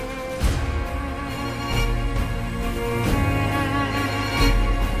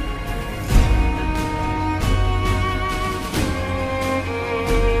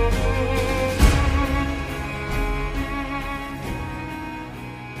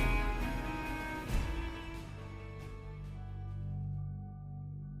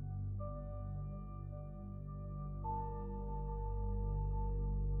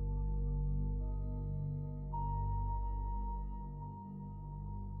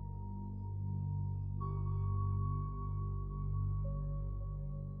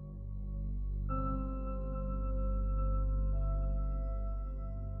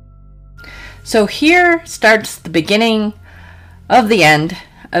 So here starts the beginning of the end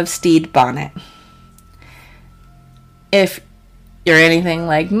of Stede Bonnet. If you're anything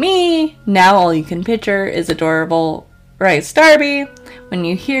like me, now all you can picture is adorable Rhys Darby when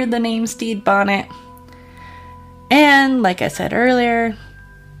you hear the name Stede Bonnet. And like I said earlier,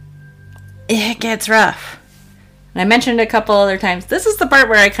 it gets rough. And I mentioned a couple other times, this is the part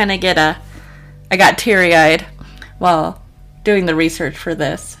where I kind of I got teary-eyed while doing the research for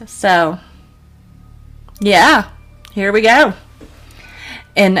this. So, yeah, here we go.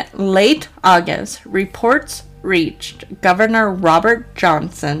 In late August, reports reached Governor Robert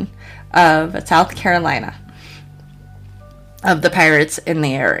Johnson of South Carolina of the pirates in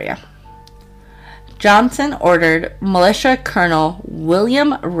the area. Johnson ordered Militia Colonel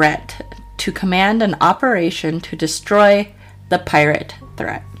William Rhett to command an operation to destroy the pirate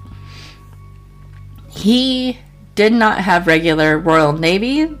threat. He did not have regular Royal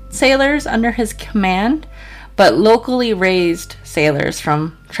Navy sailors under his command, but locally raised sailors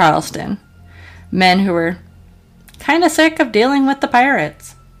from Charleston, men who were kind of sick of dealing with the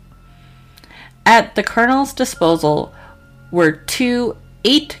pirates. At the colonel's disposal were 2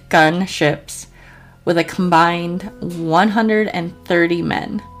 8-gun ships with a combined 130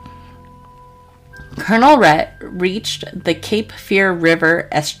 men. Colonel Rhett reached the Cape Fear River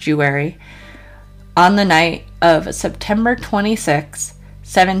estuary on the night of September 26,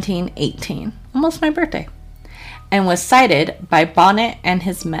 1718, almost my birthday, and was sighted by Bonnet and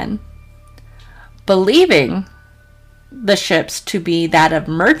his men. Believing the ships to be that of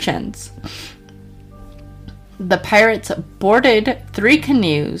merchants, the pirates boarded 3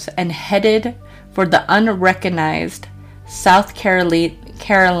 canoes and headed for the unrecognized South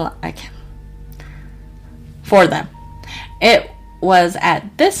Carolina for them. It was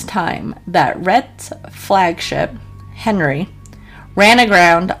at this time that Rhett's flagship, Henry, ran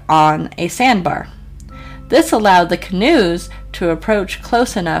aground on a sandbar. This allowed the canoes to approach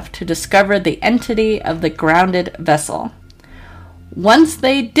close enough to discover the entity of the grounded vessel. Once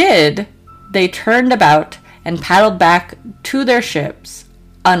they did, they turned about and paddled back to their ships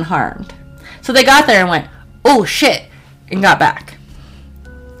unharmed. So they got there and went, "Oh shit," and got back.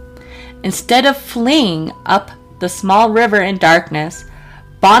 Instead of fleeing up the small river in darkness,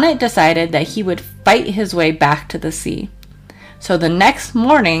 Bonnet decided that he would fight his way back to the sea. So the next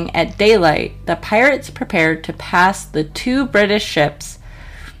morning at daylight, the pirates prepared to pass the 2 British ships,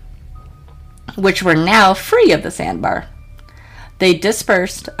 which were now free of the sandbar. They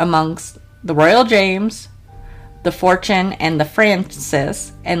dispersed amongst the Royal James, the Fortune and the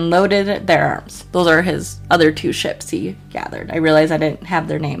Francis, and loaded their arms. Those are his other 2 ships he gathered. I realized I didn't have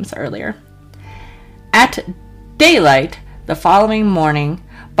their names earlier. At daylight the following morning,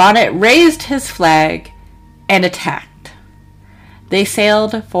 Bonnet raised his flag and attacked. They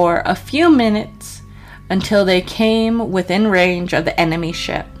sailed for a few minutes until they came within range of the enemy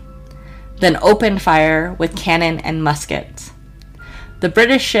ship, then opened fire with cannon and muskets. The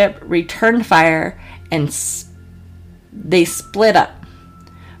British ship returned fire and they split up,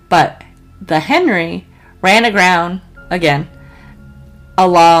 but the Henry ran aground again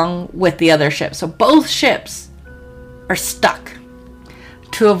along with the other ships. So both ships are stuck.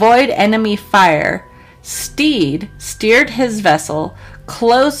 To avoid enemy fire, Steed steered his vessel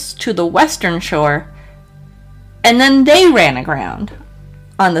close to the western shore, and then they ran aground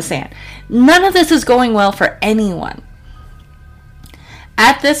on the sand. None of this is going well for anyone.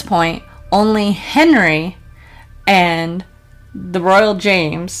 At this point, only Henry and the Royal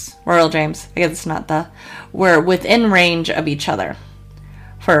James, I guess it's not were within range of each other.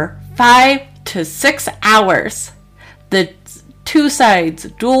 For 5 to 6 hours, the 2 sides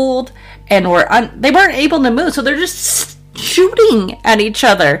dueled and they weren't able to move, so they're just shooting at each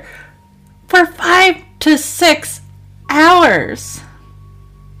other for 5 to 6 hours.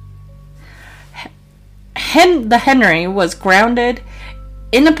 The Henry was grounded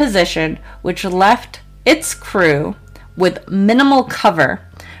in a position which left its crew with minimal cover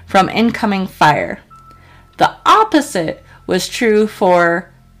from incoming fire. The opposite was true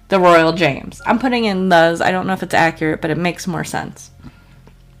for the Royal James. I'm putting in those. I don't know if it's accurate, but it makes more sense.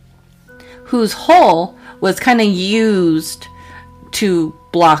 Whose hull was kind of used to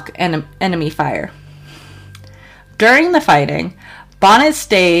block enemy fire. During the fighting, Bonnet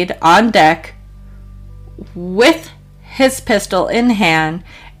stayed on deck with his pistol in hand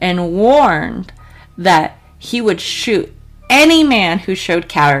and warned that he would shoot any man who showed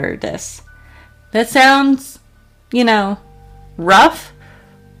cowardice. That sounds, rough,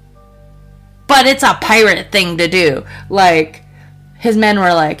 but it's a pirate thing to do. Like, his men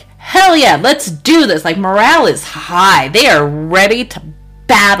were like, hell yeah, let's do this. Like, morale is high. They are ready to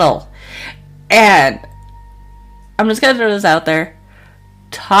battle. And I'm just going to throw this out there.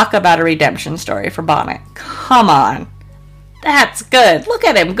 Talk about a redemption story for Bonnet. Come on. That's good. Look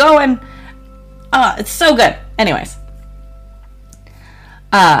at him going. Oh, it's so good. Anyways.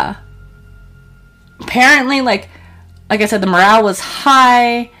 Apparently, like I said, the morale was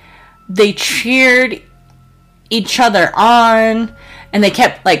high. They cheered each other on. And they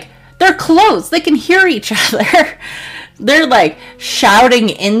kept, they're close. They can hear each other. They're, shouting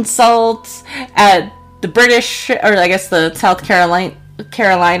insults at the British, or I guess the South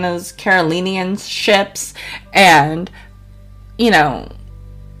Carolinians ships. And,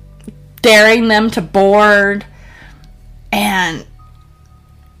 daring them to board. And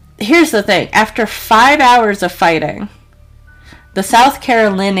here's the thing. After 5 hours of fighting, the South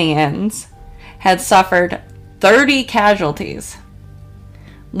Carolinians had suffered 30 casualties.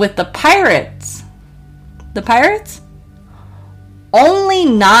 With the pirates, only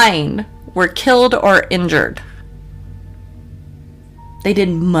 9 were killed or injured. They did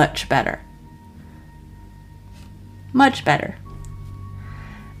much better. Much better.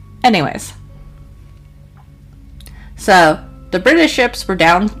 Anyways. So, the British ships were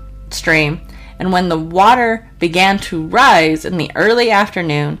downstream, and when the water began to rise in the early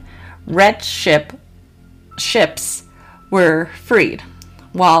afternoon, wrecked ships were freed,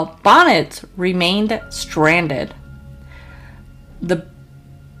 while Bonnet's remained stranded. The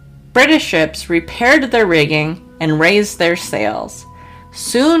British ships repaired their rigging and raised their sails.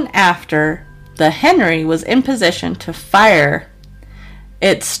 Soon after, the Henry was in position to fire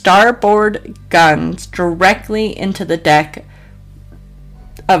its starboard guns directly into the deck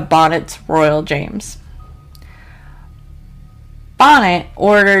of Bonnet's Royal James. Bonnet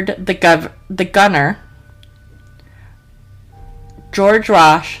ordered the gunner, George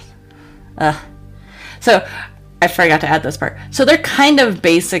Ross. So, I forgot to add this part. So they're kind of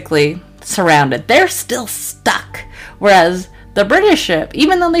basically surrounded. They're still stuck. Whereas the British ship,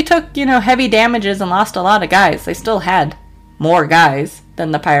 even though they took, heavy damages and lost a lot of guys, they still had more guys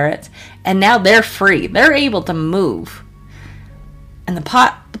than the pirates. And now they're free. They're able to move. And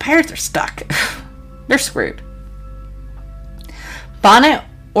the pirates are stuck. They're screwed. Bonnet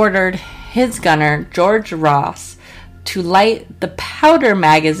ordered his gunner, George Ross, to light the powder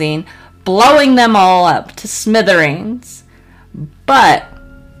magazine, blowing them all up to smithereens. But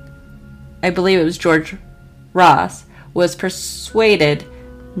I believe it was George Ross was persuaded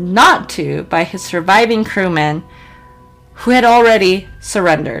not to by his surviving crewmen who had already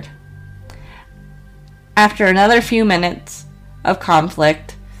surrendered. After another few minutes of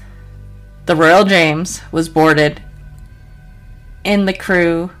conflict, the Royal James was boarded and the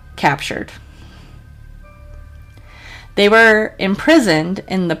crew captured. They were imprisoned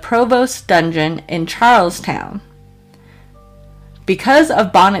in the Provost Dungeon in Charlestown. Because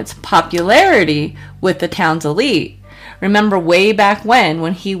of Bonnet's popularity with the town's elite, remember way back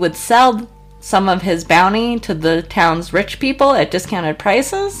when he would sell some of his bounty to the town's rich people at discounted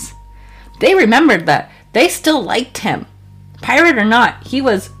prices? They remembered that. They still liked him. Pirate or not, he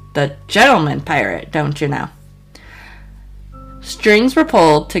was the gentleman pirate, don't you know? Strings were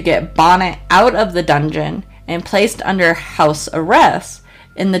pulled to get Bonnet out of the dungeon and placed under house arrest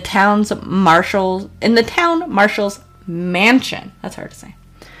in the town marshal's mansion. That's hard to say.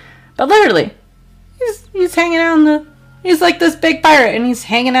 But literally, he's hanging out he's like this big pirate and he's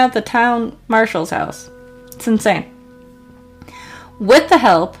hanging out at the town marshal's house. It's insane. With the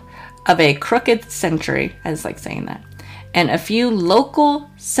help of a crooked sentry, I just like saying that, and a few local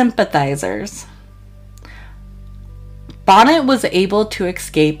sympathizers, Bonnet was able to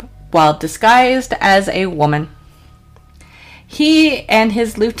escape while disguised as a woman. He and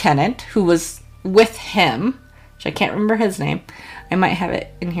his lieutenant, who was with him, which I can't remember his name, I might have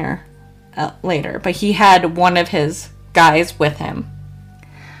it in here later, but he had one of his guys with him,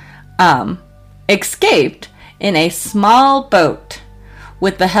 escaped in a small boat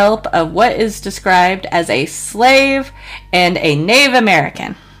with the help of what is described as a slave and a Native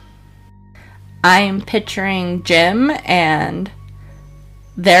American. I'm picturing Jim and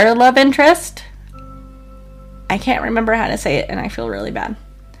their love interest. I can't remember how to say it, and I feel really bad.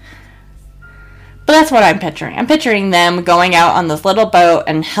 But that's what I'm picturing. I'm picturing them going out on this little boat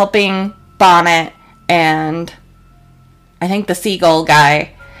and helping Bonnet and I think the seagull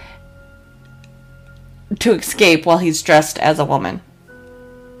guy to escape while he's dressed as a woman.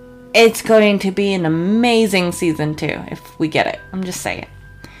 It's going to be an amazing season 2 if we get it. I'm just saying.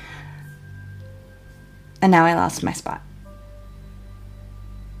 And now I lost my spot.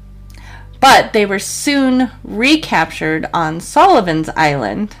 But they were soon recaptured on Sullivan's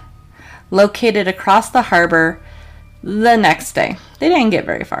Island, located across the harbor the next day. They didn't get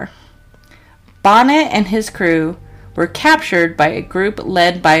very far. Bonnet and his crew were captured by a group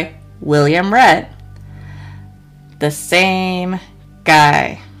led by William Rhett, the same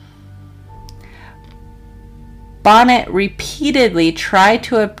guy. Bonnet repeatedly tried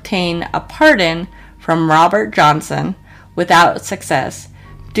to obtain a pardon from Robert Johnson without success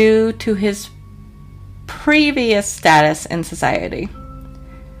due to his previous status in society.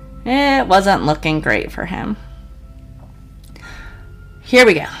 It wasn't looking great for him. Here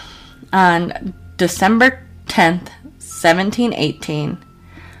we go. On December 10th, 1718,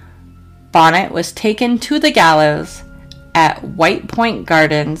 Bonnet was taken to the gallows at White Point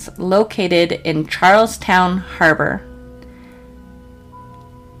Gardens, located in Charlestown Harbor,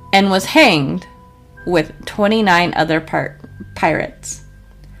 and was hanged with 29 other pirates.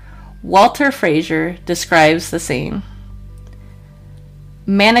 Walter Fraser describes the scene.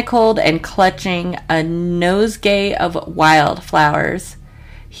 Manacled and clutching a nosegay of wildflowers,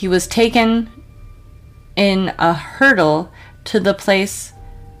 he was taken in a hurdle to the place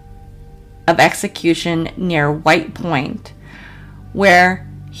of execution near White Point, where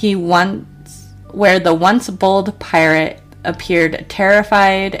the once bold pirate appeared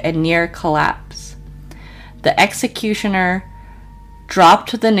terrified and near collapse. The executioner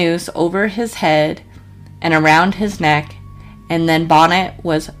dropped the noose over his head and around his neck, and then Bonnet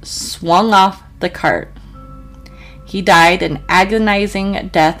was swung off the cart. He died an agonizing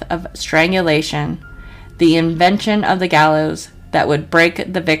death of strangulation, the invention of the gallows that would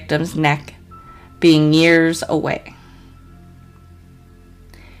break the victim's neck being years away.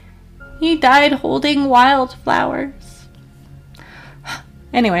 He died holding wildflowers.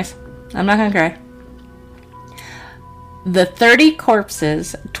 Anyways, I'm not gonna cry. The 30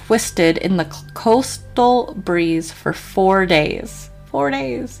 corpses twisted in the coastal breeze for 4 days. 4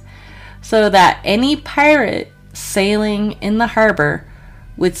 days. So that any pirate sailing in the harbor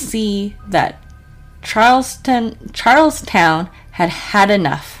would see that Charlestown had had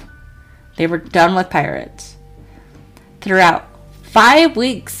enough. They were done with pirates. Throughout 5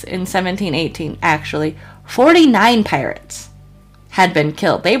 weeks in 1718, actually, 49 pirates had been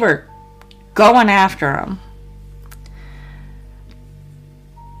killed. They were going after them.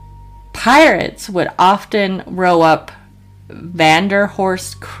 Pirates would often row up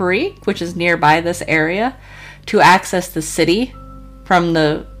Vanderhorst Creek, which is nearby this area, to access the city from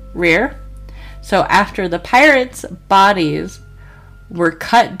the rear. So after the pirates' bodies were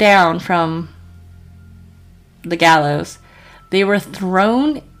cut down from the gallows, they were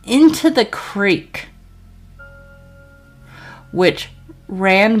thrown into the creek which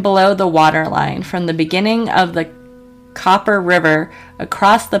ran below the waterline from the beginning of the Copper River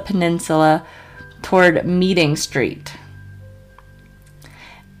across the peninsula toward Meeting Street.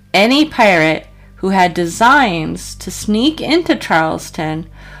 Any pirate who had designs to sneak into Charleston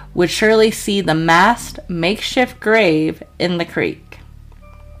would surely see the masked makeshift grave in the creek.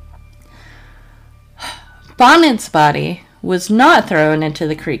 Bonnet's body was not thrown into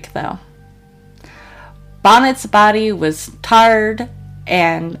the creek, though. Bonnet's body was tarred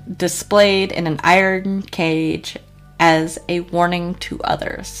and displayed in an iron cage as a warning to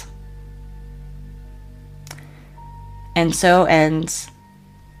others. And so ends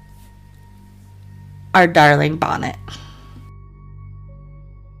our darling Bonnet.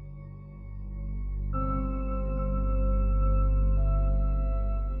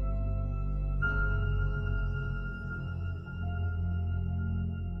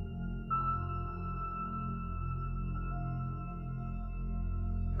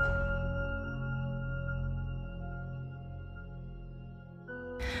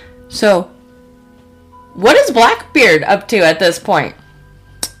 So, what is Blackbeard up to at this point?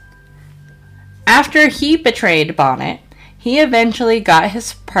 After he betrayed Bonnet, he eventually got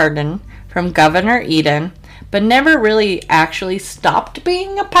his pardon from Governor Eden, but never really actually stopped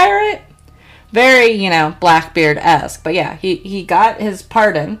being a pirate. Very, Blackbeard-esque. But yeah, he got his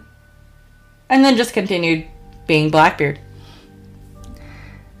pardon and then just continued being Blackbeard.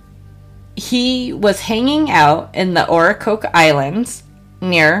 He was hanging out in the Ocracoke Islands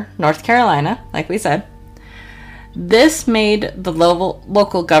near North Carolina, like we said. This made the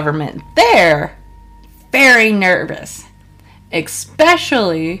local government there very nervous,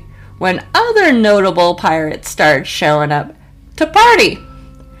 especially when other notable pirates started showing up to party,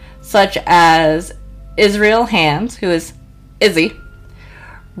 such as Israel Hands, who is Izzy,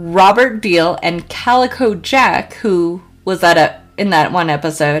 Robert Deal, and Calico Jack, who was in that one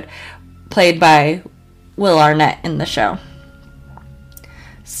episode, played by Will Arnett in the show.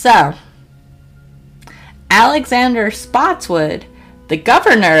 So, Alexander Spotswood, the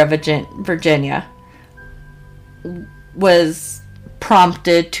governor of Virginia, was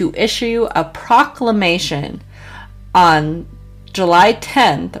prompted to issue a proclamation on July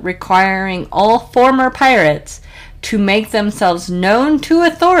 10th requiring all former pirates to make themselves known to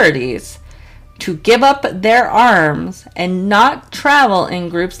authorities, to give up their arms, and not travel in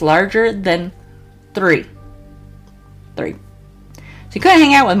groups larger than 3. So you couldn't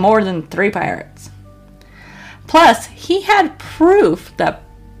hang out with more than 3 pirates. Plus, he had proof that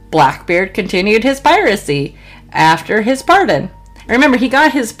Blackbeard continued his piracy after his pardon. Remember, he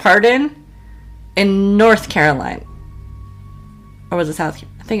got his pardon in North Carolina. Or was it South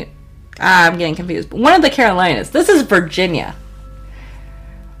Carolina? I'm getting confused. One of the Carolinas. This is Virginia.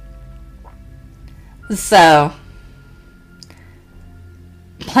 So,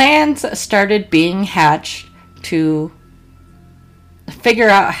 plans started being hatched to figure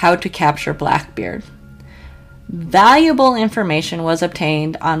out how to capture Blackbeard. Valuable information was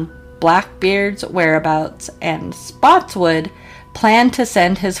obtained on Blackbeard's whereabouts, and Spotswood planned to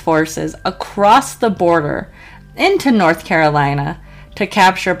send his forces across the border into North Carolina to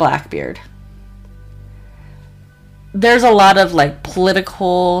capture Blackbeard. There's a lot of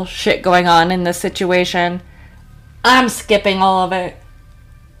political shit going on in this situation. I'm skipping all of it.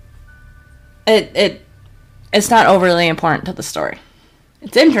 It's not overly important to the story.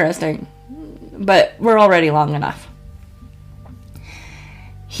 It's interesting, but we're already long enough.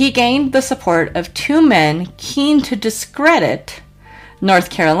 He gained the support of 2 men keen to discredit North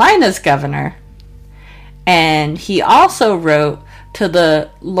Carolina's governor, and he also wrote to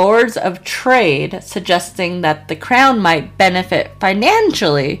the Lords of Trade suggesting that the crown might benefit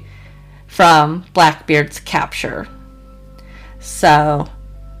financially from Blackbeard's capture. So,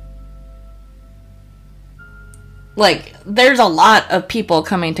 there's a lot of people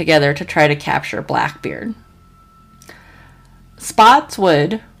coming together to try to capture Blackbeard.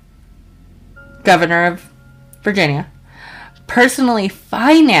 Spotswood, governor of Virginia, personally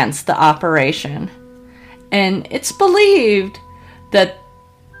financed the operation, and it's believed that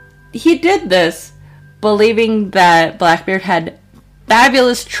he did this believing that Blackbeard had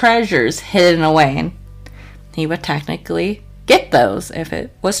fabulous treasures hidden away, and he would technically get those if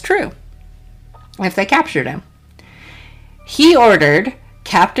it was true, if they captured him. He ordered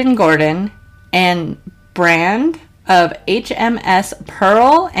Captain Gordon and Brand of HMS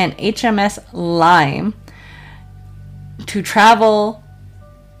Pearl and HMS Lime to travel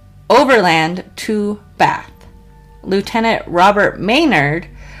overland to Bath. Lieutenant Robert Maynard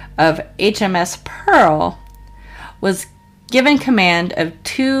of HMS Pearl was given command of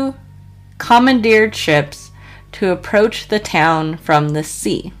 2 commandeered ships to approach the town from the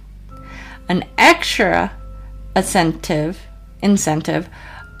sea. An extra incentive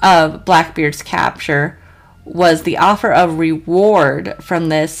of Blackbeard's capture was the offer of reward from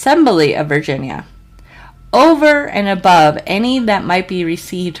the Assembly of Virginia, over and above any that might be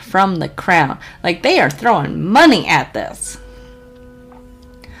received from the crown. Like, they are throwing money at this.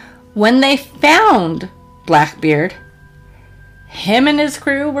 When they found Blackbeard, him and his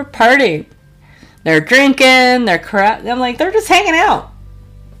crew were partying. They're drinking, I'm like, they're just hanging out.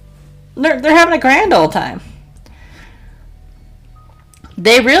 They're having a grand old time.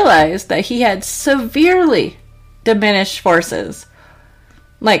 They realized that he had severely diminished forces.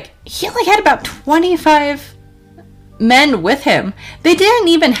 Like, he only had about 25 men with him. They didn't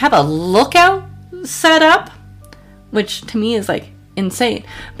even have a lookout set up, which to me is like insane.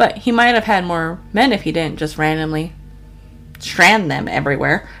 But he might have had more men if he didn't just randomly strand them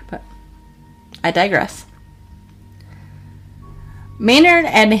everywhere. But I digress. Maynard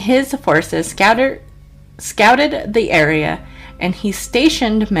and his forces scouted the area, and he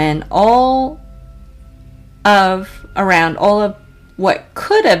stationed men around all of what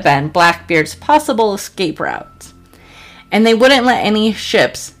could have been Blackbeard's possible escape routes. And they wouldn't let any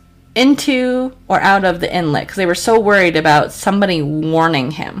ships into or out of the inlet because they were so worried about somebody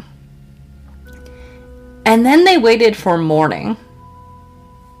warning him. And then they waited for morning.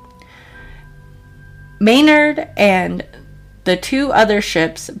 Maynard and the two other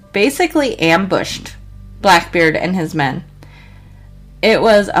ships basically ambushed Blackbeard and his men. It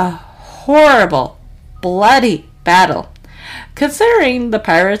was a horrible, bloody battle. Considering the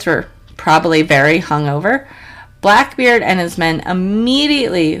pirates were probably very hungover, Blackbeard and his men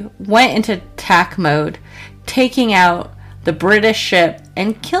immediately went into attack mode, taking out the British ship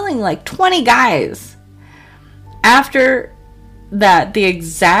and killing like 20 guys. After that, the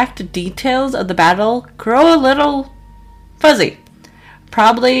exact details of the battle grow a little fuzzy.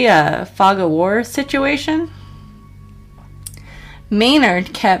 Probably a fog of war situation.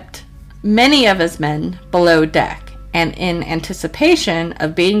 Maynard kept many of his men below deck, and in anticipation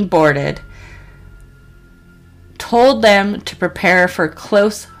of being boarded, told them to prepare for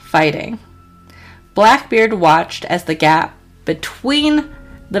close fighting. Blackbeard watched as the gap between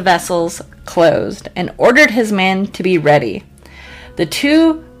the vessels closed and ordered his men to be ready. The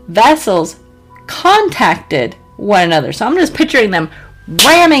two vessels contacted one another, so I'm just picturing them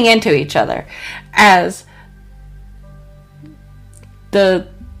ramming into each other as the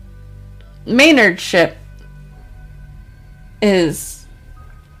Maynard ship is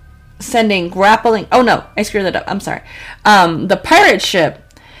sending grappling... Oh no, I screwed that up. I'm sorry. The pirate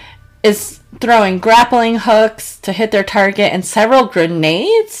ship is throwing grappling hooks to hit their target and several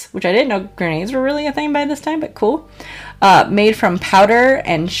grenades, which I didn't know grenades were really a thing by this time, but cool. Made from powder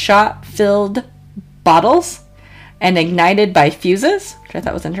and shot-filled bottles and ignited by fuses, which I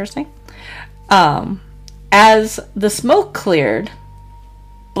thought was interesting. As the smoke cleared,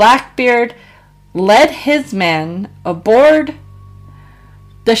 Blackbeard led his men aboard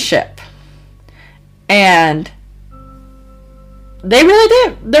the ship. And they really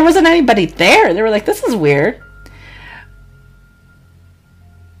did. There wasn't anybody there. They were like, this is weird.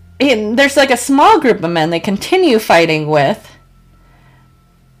 And there's like a small group of men they continue fighting with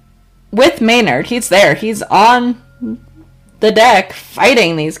Maynard. He's there. He's on the deck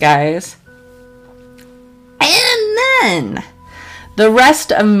fighting these guys. And then the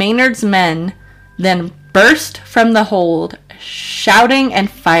rest of Maynard's men then burst from the hold, shouting and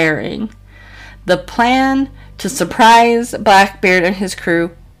firing. The plan to surprise Blackbeard and his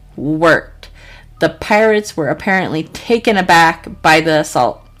crew worked. The pirates were apparently taken aback by the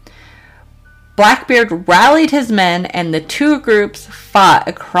assault. Blackbeard rallied his men, and the two groups fought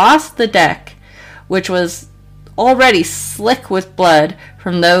across the deck, which was already slick with blood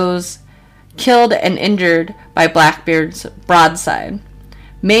from those killed and injured by Blackbeard's broadside.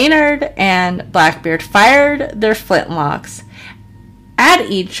 Maynard and Blackbeard fired their flintlocks at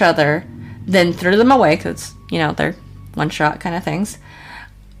each other, then threw them away because, they're one-shot kind of things.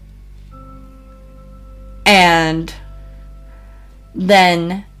 And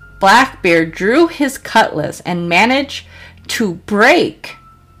then Blackbeard drew his cutlass and managed to break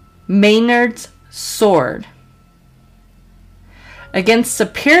Maynard's sword. Against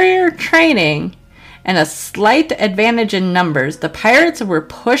superior training and a slight advantage in numbers, the pirates were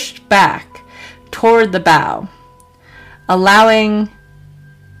pushed back toward the bow, allowing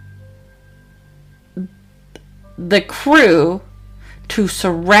the crew to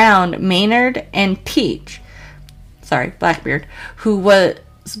surround Maynard and Blackbeard, who was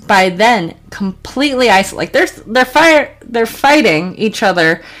by then completely isolated. Like they're fighting each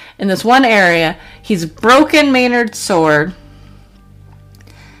other in this one area, He's broken Maynard's sword.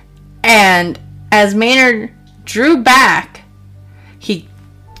 And as Maynard drew back, he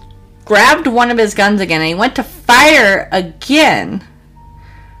grabbed one of his guns again and he went to fire again.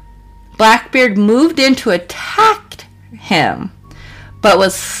 Blackbeard moved in to attack him, but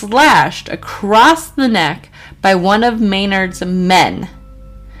was slashed across the neck by one of Maynard's men.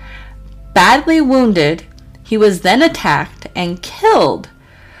 Badly wounded, he was then attacked and killed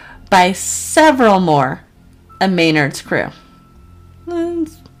by several more of Maynard's crew.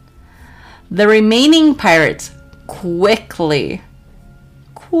 The remaining pirates quickly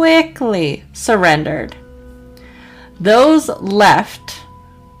surrendered. Those left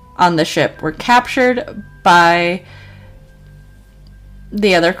on the ship were captured by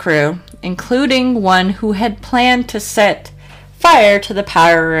the other crew, including one who had planned to set fire to the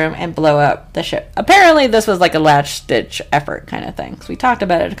power room and blow up the ship. Apparently this was like a last-ditch effort kind of thing, because we talked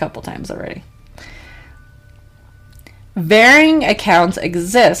about it a couple times already. Varying accounts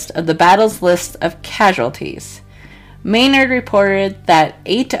exist of the battle's list of casualties. Maynard reported that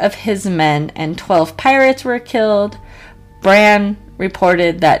 8 of his men and 12 pirates were killed. Bran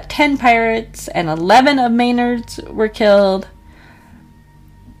reported that 10 pirates and 11 of Maynard's were killed.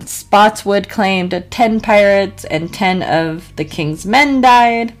 Spotswood claimed 10 pirates and 10 of the king's men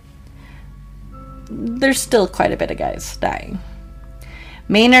died. There's still quite a bit of guys dying.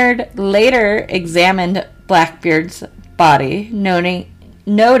 Maynard later examined Blackbeard's body, noting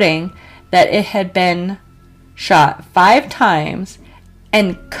that it had been shot 5 times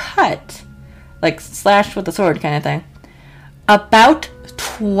and cut, like slashed with a sword kind of thing, about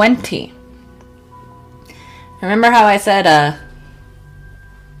 20. Remember how I said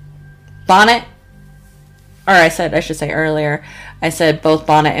Bonnet, or I should say earlier, I said both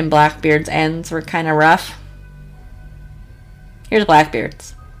Bonnet and Blackbeard's ends were kind of rough? Here's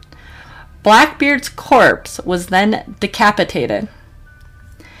Blackbeard's. Blackbeard's corpse was then decapitated.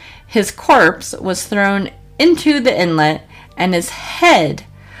 His corpse was thrown into the inlet, and his head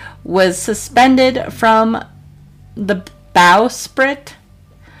was suspended from the bowsprit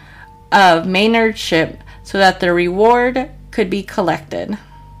of Maynard's ship so that the reward could be collected.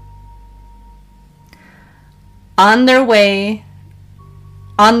 On their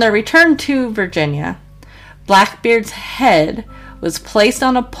return to Virginia, Blackbeard's head was placed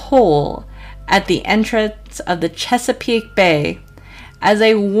on a pole at the entrance of the Chesapeake Bay as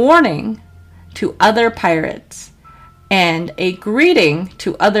a warning to other pirates and a greeting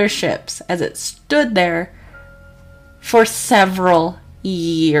to other ships as it stood there for several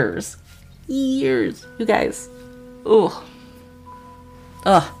years. Years, you guys. Ugh.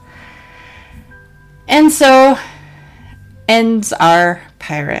 Ugh. And so ends our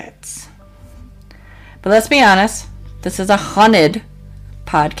pirates. But let's be honest, this is a haunted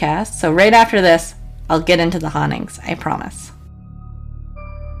podcast, so right after this, I'll get into the hauntings, I promise.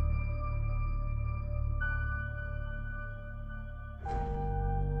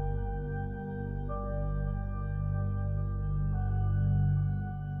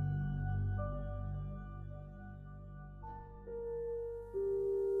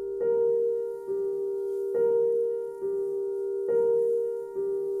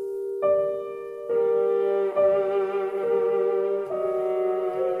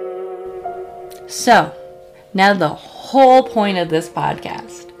 So, now the whole point of this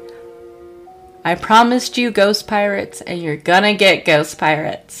podcast. I promised you ghost pirates, and you're gonna get ghost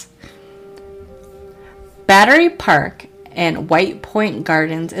pirates. Battery Park and White Point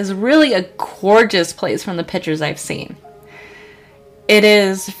Gardens is really a gorgeous place from the pictures I've seen. It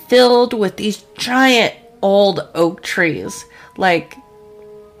is filled with these giant old oak trees. Like,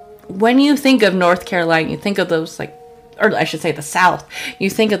 when you think of North Carolina, you think of those, like, or I should say the South, you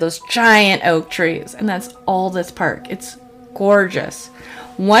think of those giant oak trees, and that's all this park. It's gorgeous.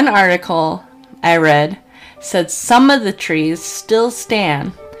 One article I read said some of the trees still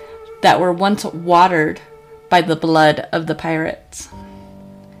stand that were once watered by the blood of the pirates.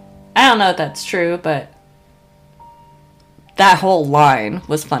 I don't know if that's true, but that whole line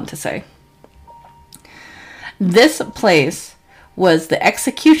was fun to say. This place was the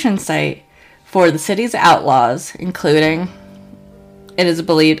execution site for the city's outlaws, including, it is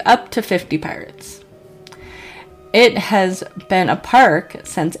believed, up to 50 pirates. It has been a park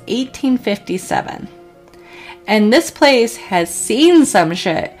since 1857. And this place has seen some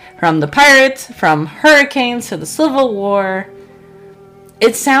shit, from the pirates, from hurricanes to the Civil War.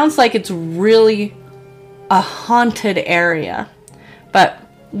 It sounds like it's really a haunted area. But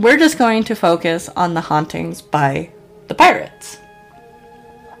we're just going to focus on the hauntings by the pirates.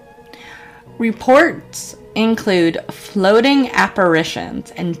 Reports include floating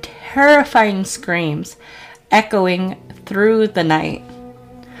apparitions and terrifying screams echoing through the night.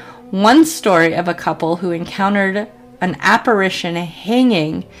 One story of a couple who encountered an apparition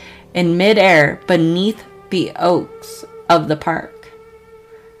hanging in midair beneath the oaks of the park.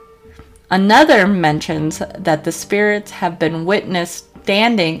 Another mentions that the spirits have been witnessed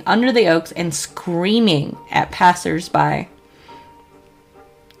standing under the oaks and screaming at passers-by.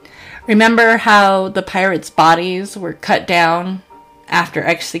 Remember how the pirates' bodies were cut down after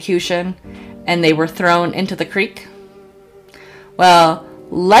execution and they were thrown into the creek? Well,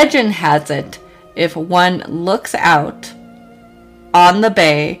 legend has it, if one looks out on the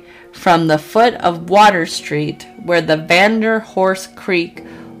bay from the foot of Water Street, where the Vanderhorst Creek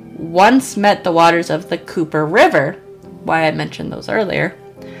once met the waters of the Cooper River, why I mentioned those earlier,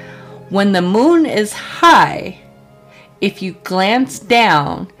 when the moon is high, if you glance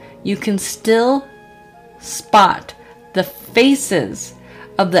down, you can still spot the faces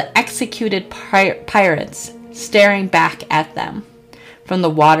of the executed pirates staring back at them from the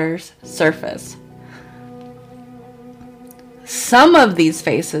water's surface. Some of these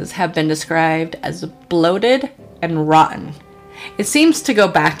faces have been described as bloated and rotten. It seems to go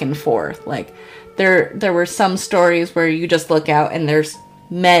back and forth. Like there were some stories where you just look out and there's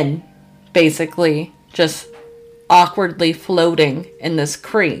men basically just awkwardly floating in this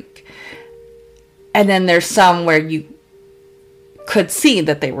creek. And then there's some where you could see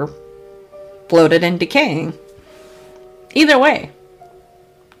that they were bloated and decaying. Either way,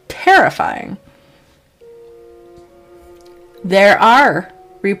 terrifying. There are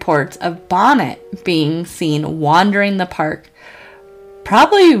reports of Bonnet being seen wandering the park,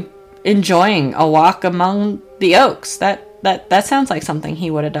 probably enjoying a walk among the oaks. That sounds like something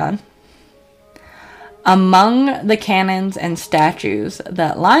he would have done. Among the cannons and statues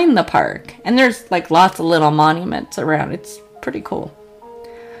that line the park, and there's like lots of little monuments around, it's pretty cool.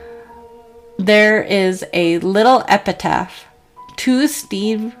 There is a little epitaph to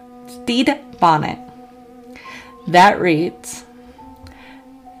Stede Bonnet that reads,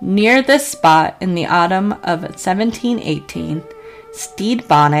 "Near this spot in the autumn of 1718, Stede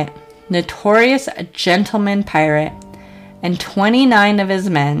Bonnet, notorious gentleman pirate, and 29 of his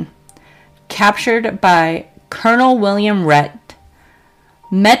men, captured by Colonel William Rhett,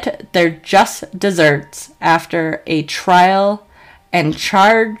 met their just deserts after a trial and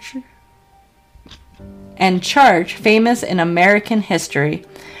charge famous in American history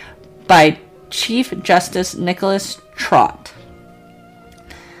by Chief Justice Nicholas Trott.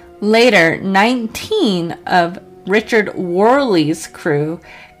 Later, 19 of Richard Worley's crew,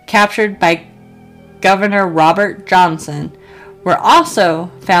 captured by Governor Robert Johnson, were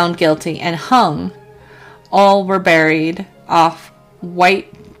also found guilty and hung. All were buried off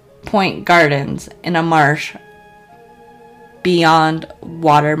White Point Gardens in a marsh beyond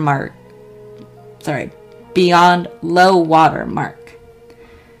low water mark."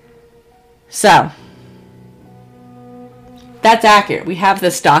 So, that's accurate. We have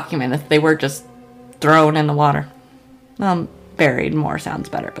this document if they were just thrown in the water. Buried more sounds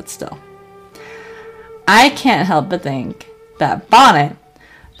better, but still. I can't help but think that Bonnet,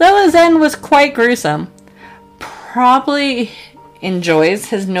 though his end was quite gruesome, probably enjoys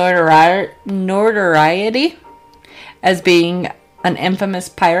his notoriety as being an infamous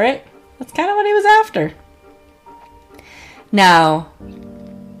pirate. That's kind of what he was after. Now,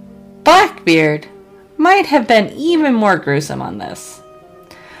 Blackbeard might have been even more gruesome on this.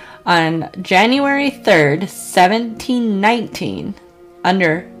 On January 3rd, 1719,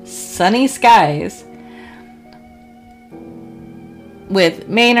 under sunny skies, with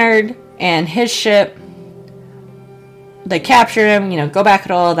Maynard and his ship, they captured him, go back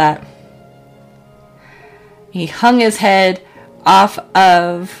at all of that. He hung his head off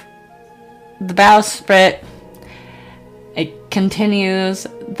of the bowsprit. It continues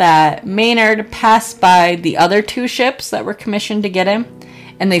that Maynard passed by the other two ships that were commissioned to get him,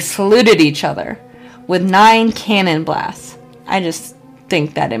 and they saluted each other with 9 cannon blasts. I just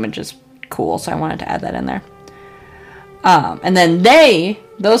think that image is cool, so I wanted to add that in there. And then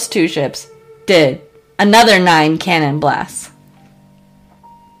those two ships, did another 9 cannon blasts.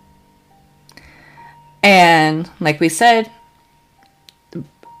 And like we said,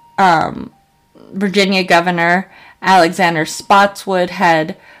 Virginia Governor Alexander Spotswood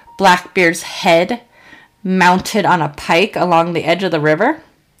had Blackbeard's head mounted on a pike along the edge of the river.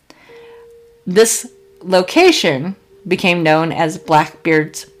 This location became known as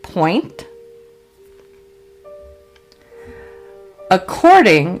Blackbeard's Point.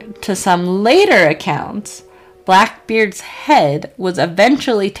 According to some later accounts, Blackbeard's head was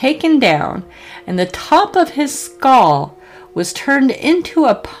eventually taken down, and the top of his skull was turned into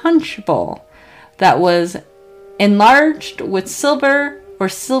a punch bowl that was enlarged with silver or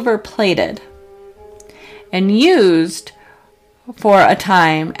silver plated and used for a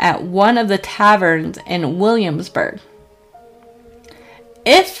time at one of the taverns in Williamsburg.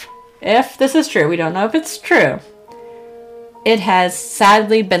 If this is true, we don't know if it's true, it has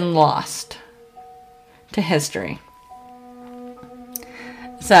sadly been lost to history.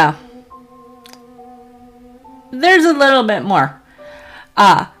 So, there's a little bit more.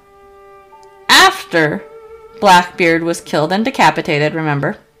 After Blackbeard was killed and decapitated,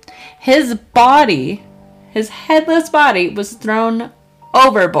 remember, his body, his headless body, was thrown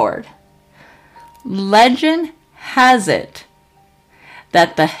overboard. Legend has it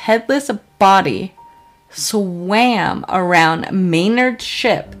that the headless body swam around Maynard's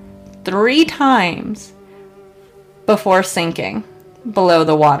ship 3 times before sinking below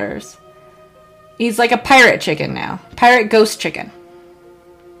the waters. He's like a pirate chicken now. Pirate ghost chicken.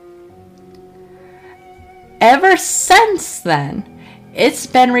 Ever since then, it's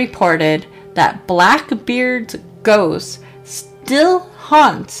been reported that Blackbeard's ghost still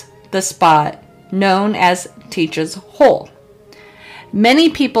haunts the spot known as Teach's Hole. Many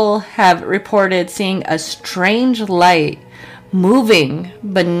people have reported seeing a strange light moving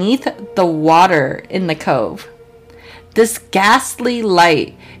beneath the water in the cove. This ghastly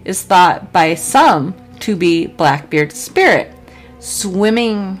light is thought by some to be Blackbeard's spirit,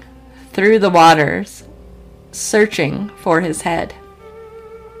 swimming through the waters, searching for his head.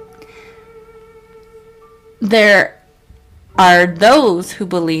 There are those who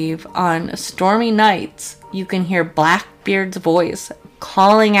believe on stormy nights you can hear Blackbeard's voice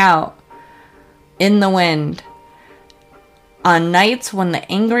calling out in the wind. On nights when the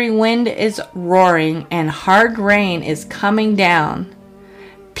angry wind is roaring and hard rain is coming down,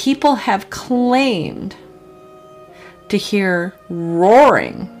 people have claimed to hear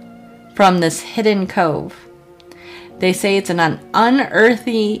roaring from this hidden cove. They say it's an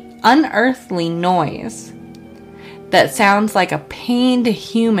unearthly noise that sounds like a pained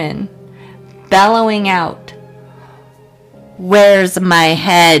human bellowing out, "Where's my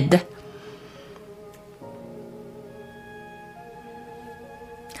head?"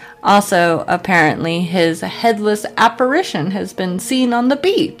 Also, apparently, his headless apparition has been seen on the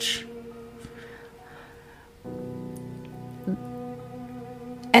beach.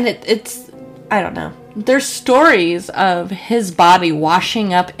 And it's, I don't know. There's stories of his body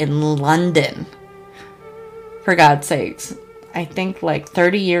washing up in London. For God's sakes. I think like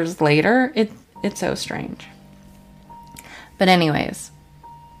 30 years later. It's so strange. But anyways.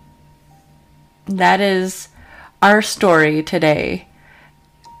 That is our story today.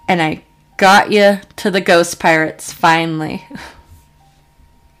 And I got you to the ghost pirates finally.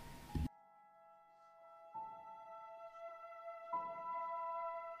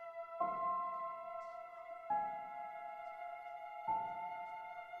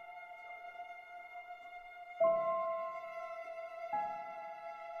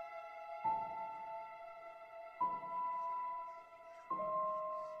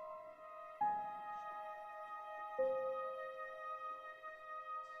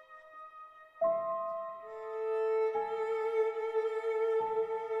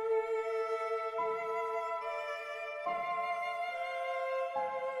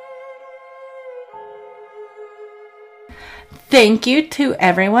 Thank you to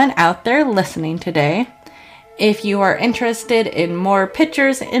everyone out there listening today. If you are interested in more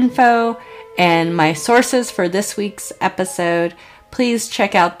pictures, info, and my sources for this week's episode, please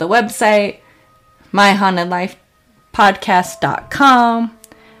check out the website, myhauntedlifepodcast.com.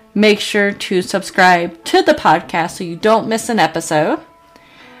 Make sure to subscribe to the podcast so you don't miss an episode.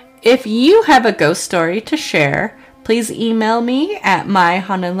 If you have a ghost story to share, please email me at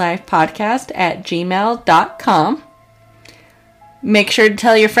myhauntedlifepodcast@gmail.com. Make sure to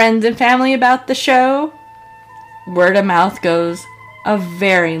tell your friends and family about the show. Word of mouth goes a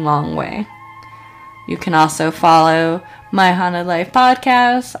very long way. You can also follow My Haunted Life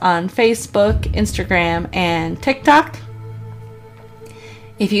Podcast on Facebook, Instagram, and TikTok.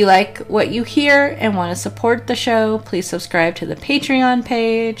 If you like what you hear and want to support the show, please subscribe to the Patreon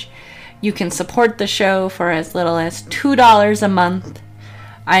page. You can support the show for as little as $2 a month.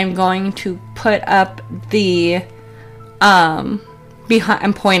 I'm going to put up the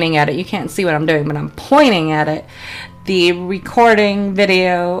I'm pointing at it. You can't see what I'm doing, but I'm pointing at it. The recording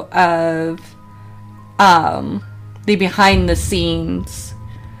video of the behind the scenes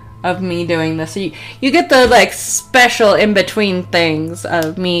of me doing this. So you get the like special in between things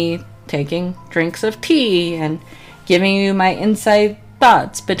of me taking drinks of tea and giving you my inside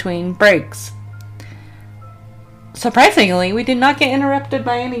thoughts between breaks. Surprisingly, we did not get interrupted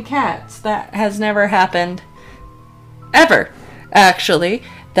by any cats. That has never happened. Ever. Actually,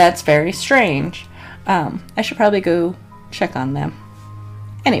 that's very strange. I should probably go check on them.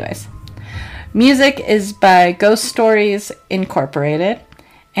 Anyways, music is by Ghost Stories Incorporated,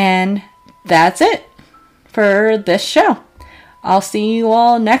 and that's it for this show. I'll see you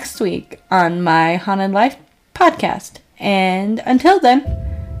all next week on my Haunted Life podcast. And until then,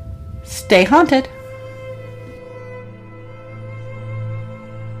 stay haunted.